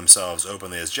avow themselves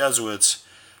openly as Jesuits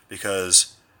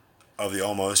because of the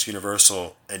almost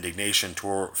universal indignation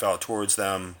felt towards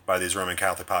them by these Roman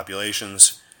Catholic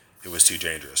populations. It was too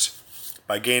dangerous.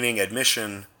 By gaining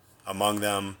admission among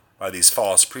them by these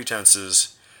false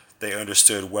pretenses, they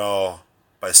understood well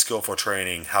by skillful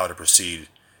training how to proceed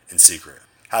in secret.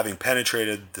 Having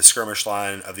penetrated the skirmish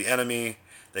line of the enemy,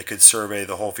 they could survey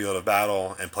the whole field of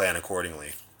battle and plan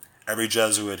accordingly. Every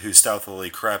Jesuit who stealthily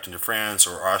crept into France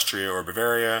or Austria or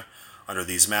Bavaria under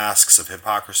these masks of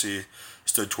hypocrisy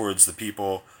stood towards the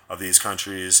people of these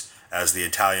countries as the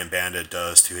Italian bandit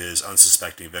does to his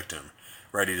unsuspecting victim,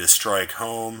 ready to strike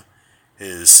home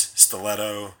his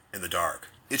stiletto in the dark.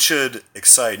 It should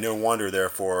excite no wonder,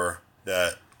 therefore,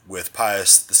 that with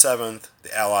Pius VII,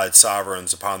 the Allied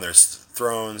sovereigns upon their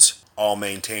thrones all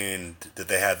maintained that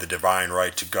they had the divine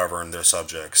right to govern their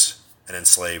subjects and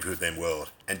enslave who they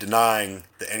willed, and denying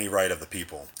any right of the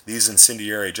people. These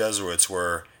incendiary Jesuits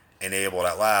were enabled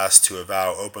at last to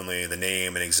avow openly the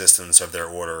name and existence of their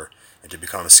order and to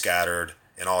become scattered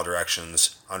in all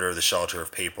directions under the shelter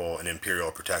of papal and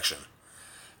imperial protection.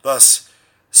 Thus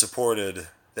supported,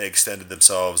 they extended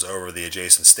themselves over the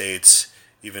adjacent states,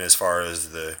 even as far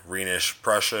as the Rhenish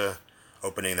Prussia,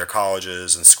 opening their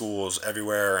colleges and schools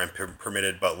everywhere and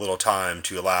permitted but little time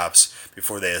to elapse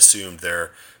before they assumed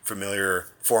their familiar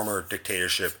former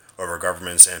dictatorship over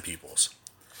governments and peoples.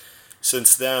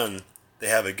 Since then, they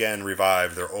have again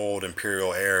revived their old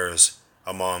imperial airs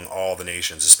among all the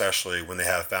nations, especially when they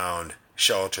have found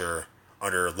shelter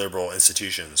under liberal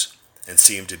institutions and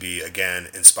seem to be again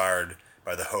inspired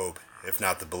by the hope, if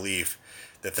not the belief,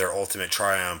 that their ultimate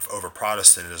triumph over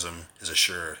Protestantism is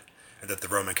assured, and that the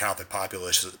Roman Catholic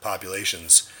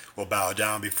populations will bow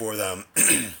down before them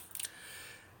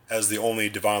as the only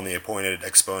divinely appointed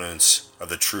exponents of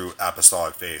the true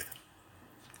apostolic faith.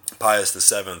 Pius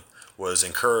VII was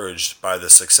encouraged by the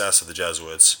success of the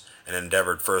Jesuits and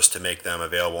endeavored first to make them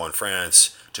available in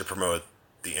France to promote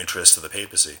the interests of the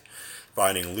papacy.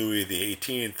 Finding Louis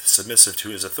XVIII submissive to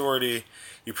his authority,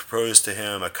 he proposed to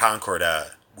him a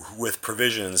concordat with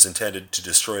provisions intended to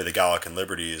destroy the Gallican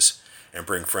liberties and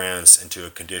bring France into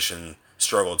a condition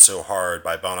struggled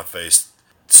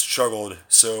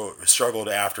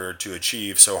after to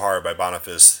achieve so hard by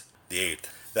Boniface VIII.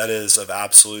 That is, of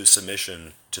absolute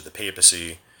submission to the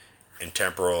papacy in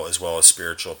temporal as well as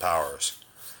spiritual powers.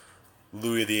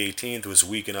 Louis XVIII was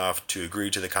weak enough to agree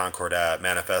to the Concordat,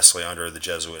 manifestly under the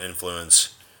Jesuit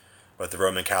influence, but the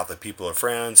Roman Catholic people of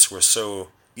France were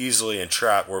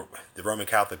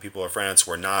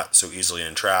not so easily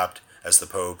entrapped as the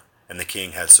Pope and the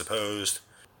King had supposed,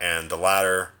 and the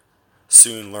latter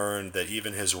soon learned that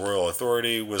even his royal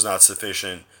authority was not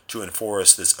sufficient to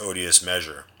enforce this odious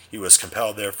measure. He was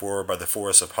compelled, therefore, by the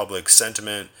force of public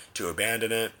sentiment to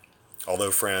abandon it.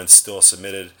 Although France still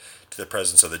submitted to the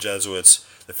presence of the Jesuits,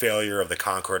 the failure of the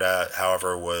Concordat,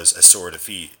 however, was a sore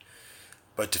defeat.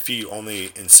 But defeat only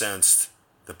incensed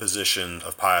the position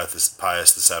of Pius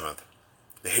VII.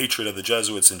 The hatred of the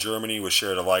Jesuits in Germany was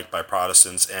shared alike by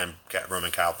Protestants and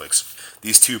Roman Catholics.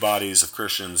 These two bodies of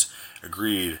Christians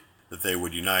agreed that they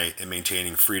would unite in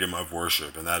maintaining freedom of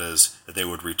worship, and that is, that they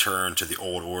would return to the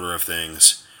old order of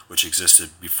things which existed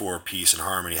before peace and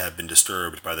harmony had been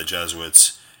disturbed by the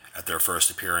Jesuits at their first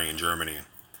appearing in Germany.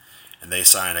 And they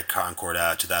signed a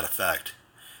concordat to that effect,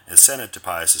 and sent it to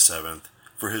Pius VII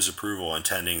for his approval,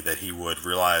 intending that he would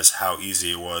realize how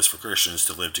easy it was for Christians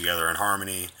to live together in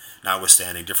harmony,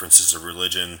 notwithstanding differences of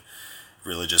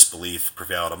religious belief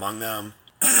prevailed among them.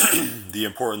 The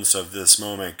importance of this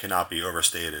moment cannot be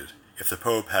overstated. If the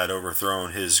Pope had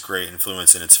overthrown his great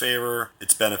influence in its favor,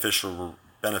 its beneficial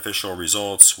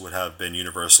results would have been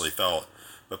universally felt.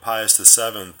 But Pius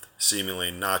VII, seemingly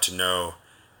not to know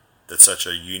that such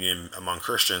a union among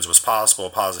Christians was possible,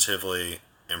 positively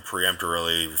and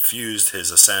peremptorily refused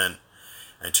his assent,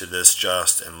 and to this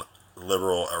just and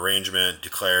liberal arrangement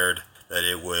declared that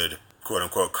it would,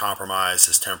 quote-unquote, compromise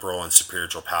his temporal and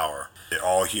spiritual power that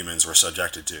all humans were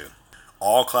subjected to.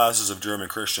 All classes of German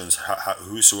Christians,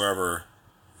 whosoever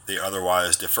they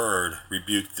otherwise deferred,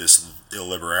 rebuked this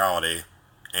illiberality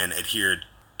and adhered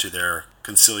to their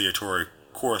conciliatory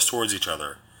course towards each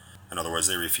other. In other words,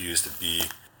 they refused to be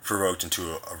provoked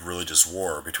into a religious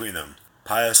war between them.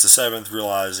 Pius VII,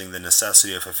 realizing the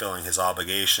necessity of fulfilling his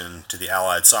obligation to the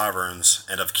Allied sovereigns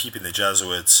and of keeping the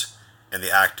Jesuits in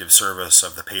the active service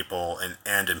of the papal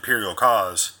and imperial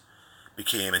cause,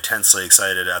 became intensely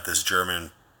excited at this German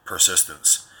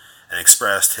persistence and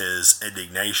expressed his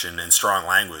indignation in strong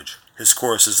language. His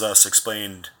course is thus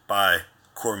explained by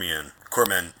Cormenin.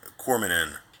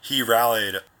 He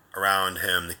rallied around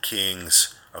him the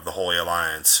kings of the Holy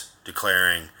Alliance,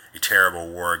 declaring a terrible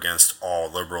war against all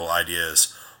liberal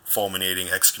ideas, fulminating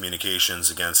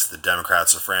excommunications against the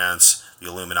Democrats of France, the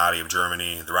Illuminati of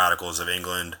Germany, the Radicals of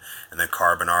England, and the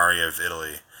Carbonari of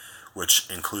Italy, which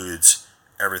includes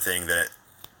everything that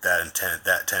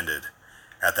tended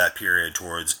at that period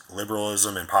towards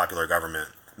liberalism and popular government.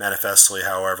 Manifestly,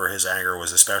 however, his anger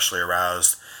was especially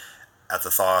aroused at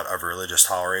the thought of religious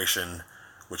toleration,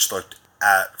 which looked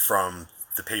at from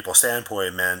the papal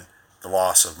standpoint meant the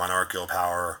loss of monarchical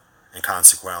power, and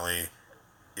consequently,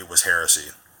 it was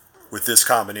heresy. With this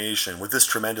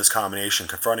tremendous combination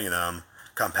confronting them,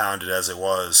 compounded as it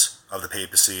was of the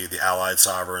papacy, the allied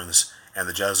sovereigns, and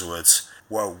the Jesuits,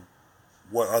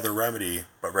 what other remedy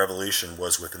but revolution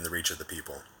was within the reach of the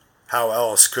people? How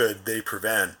else could they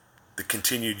prevent the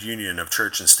continued union of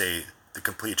church and state, the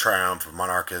complete triumph of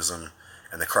monarchism,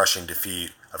 and the crushing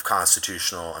defeat of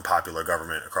constitutional and popular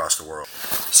government across the world?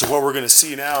 So what we're going to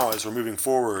see now as we're moving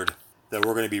forward, that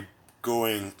we're going to be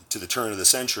going to the turn of the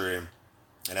century,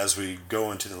 and as we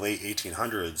go into the late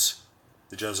 1800s,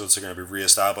 the Jesuits are going to be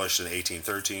reestablished in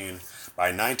 1813.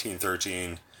 By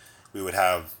 1913, we would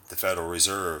have the Federal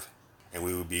Reserve, and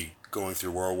we would be going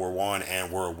through World War I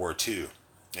and World War II.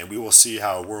 And we will see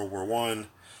how World War I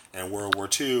and World War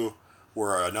II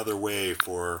were another way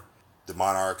for the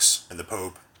monarchs and the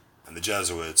Pope and the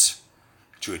Jesuits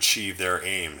to achieve their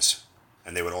aims.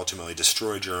 And they would ultimately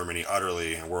destroy Germany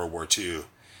utterly in World War II,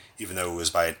 even though it was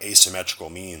by an asymmetrical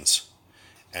means.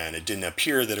 And it didn't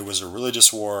appear that it was a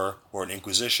religious war or an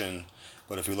inquisition,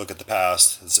 but if we look at the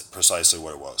past, it's precisely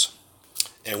what it was.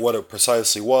 And what it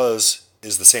precisely was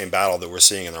is the same battle that we're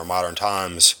seeing in our modern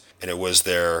times, and it was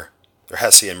their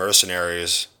Hessian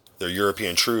mercenaries, their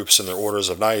European troops and their orders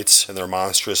of knights and their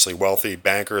monstrously wealthy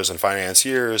bankers and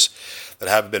financiers that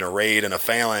have been arrayed in a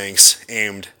phalanx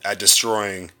aimed at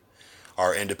destroying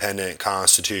our independent,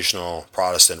 constitutional,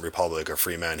 Protestant republic of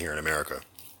free men here in America.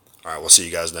 All right, we'll see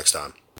you guys next time.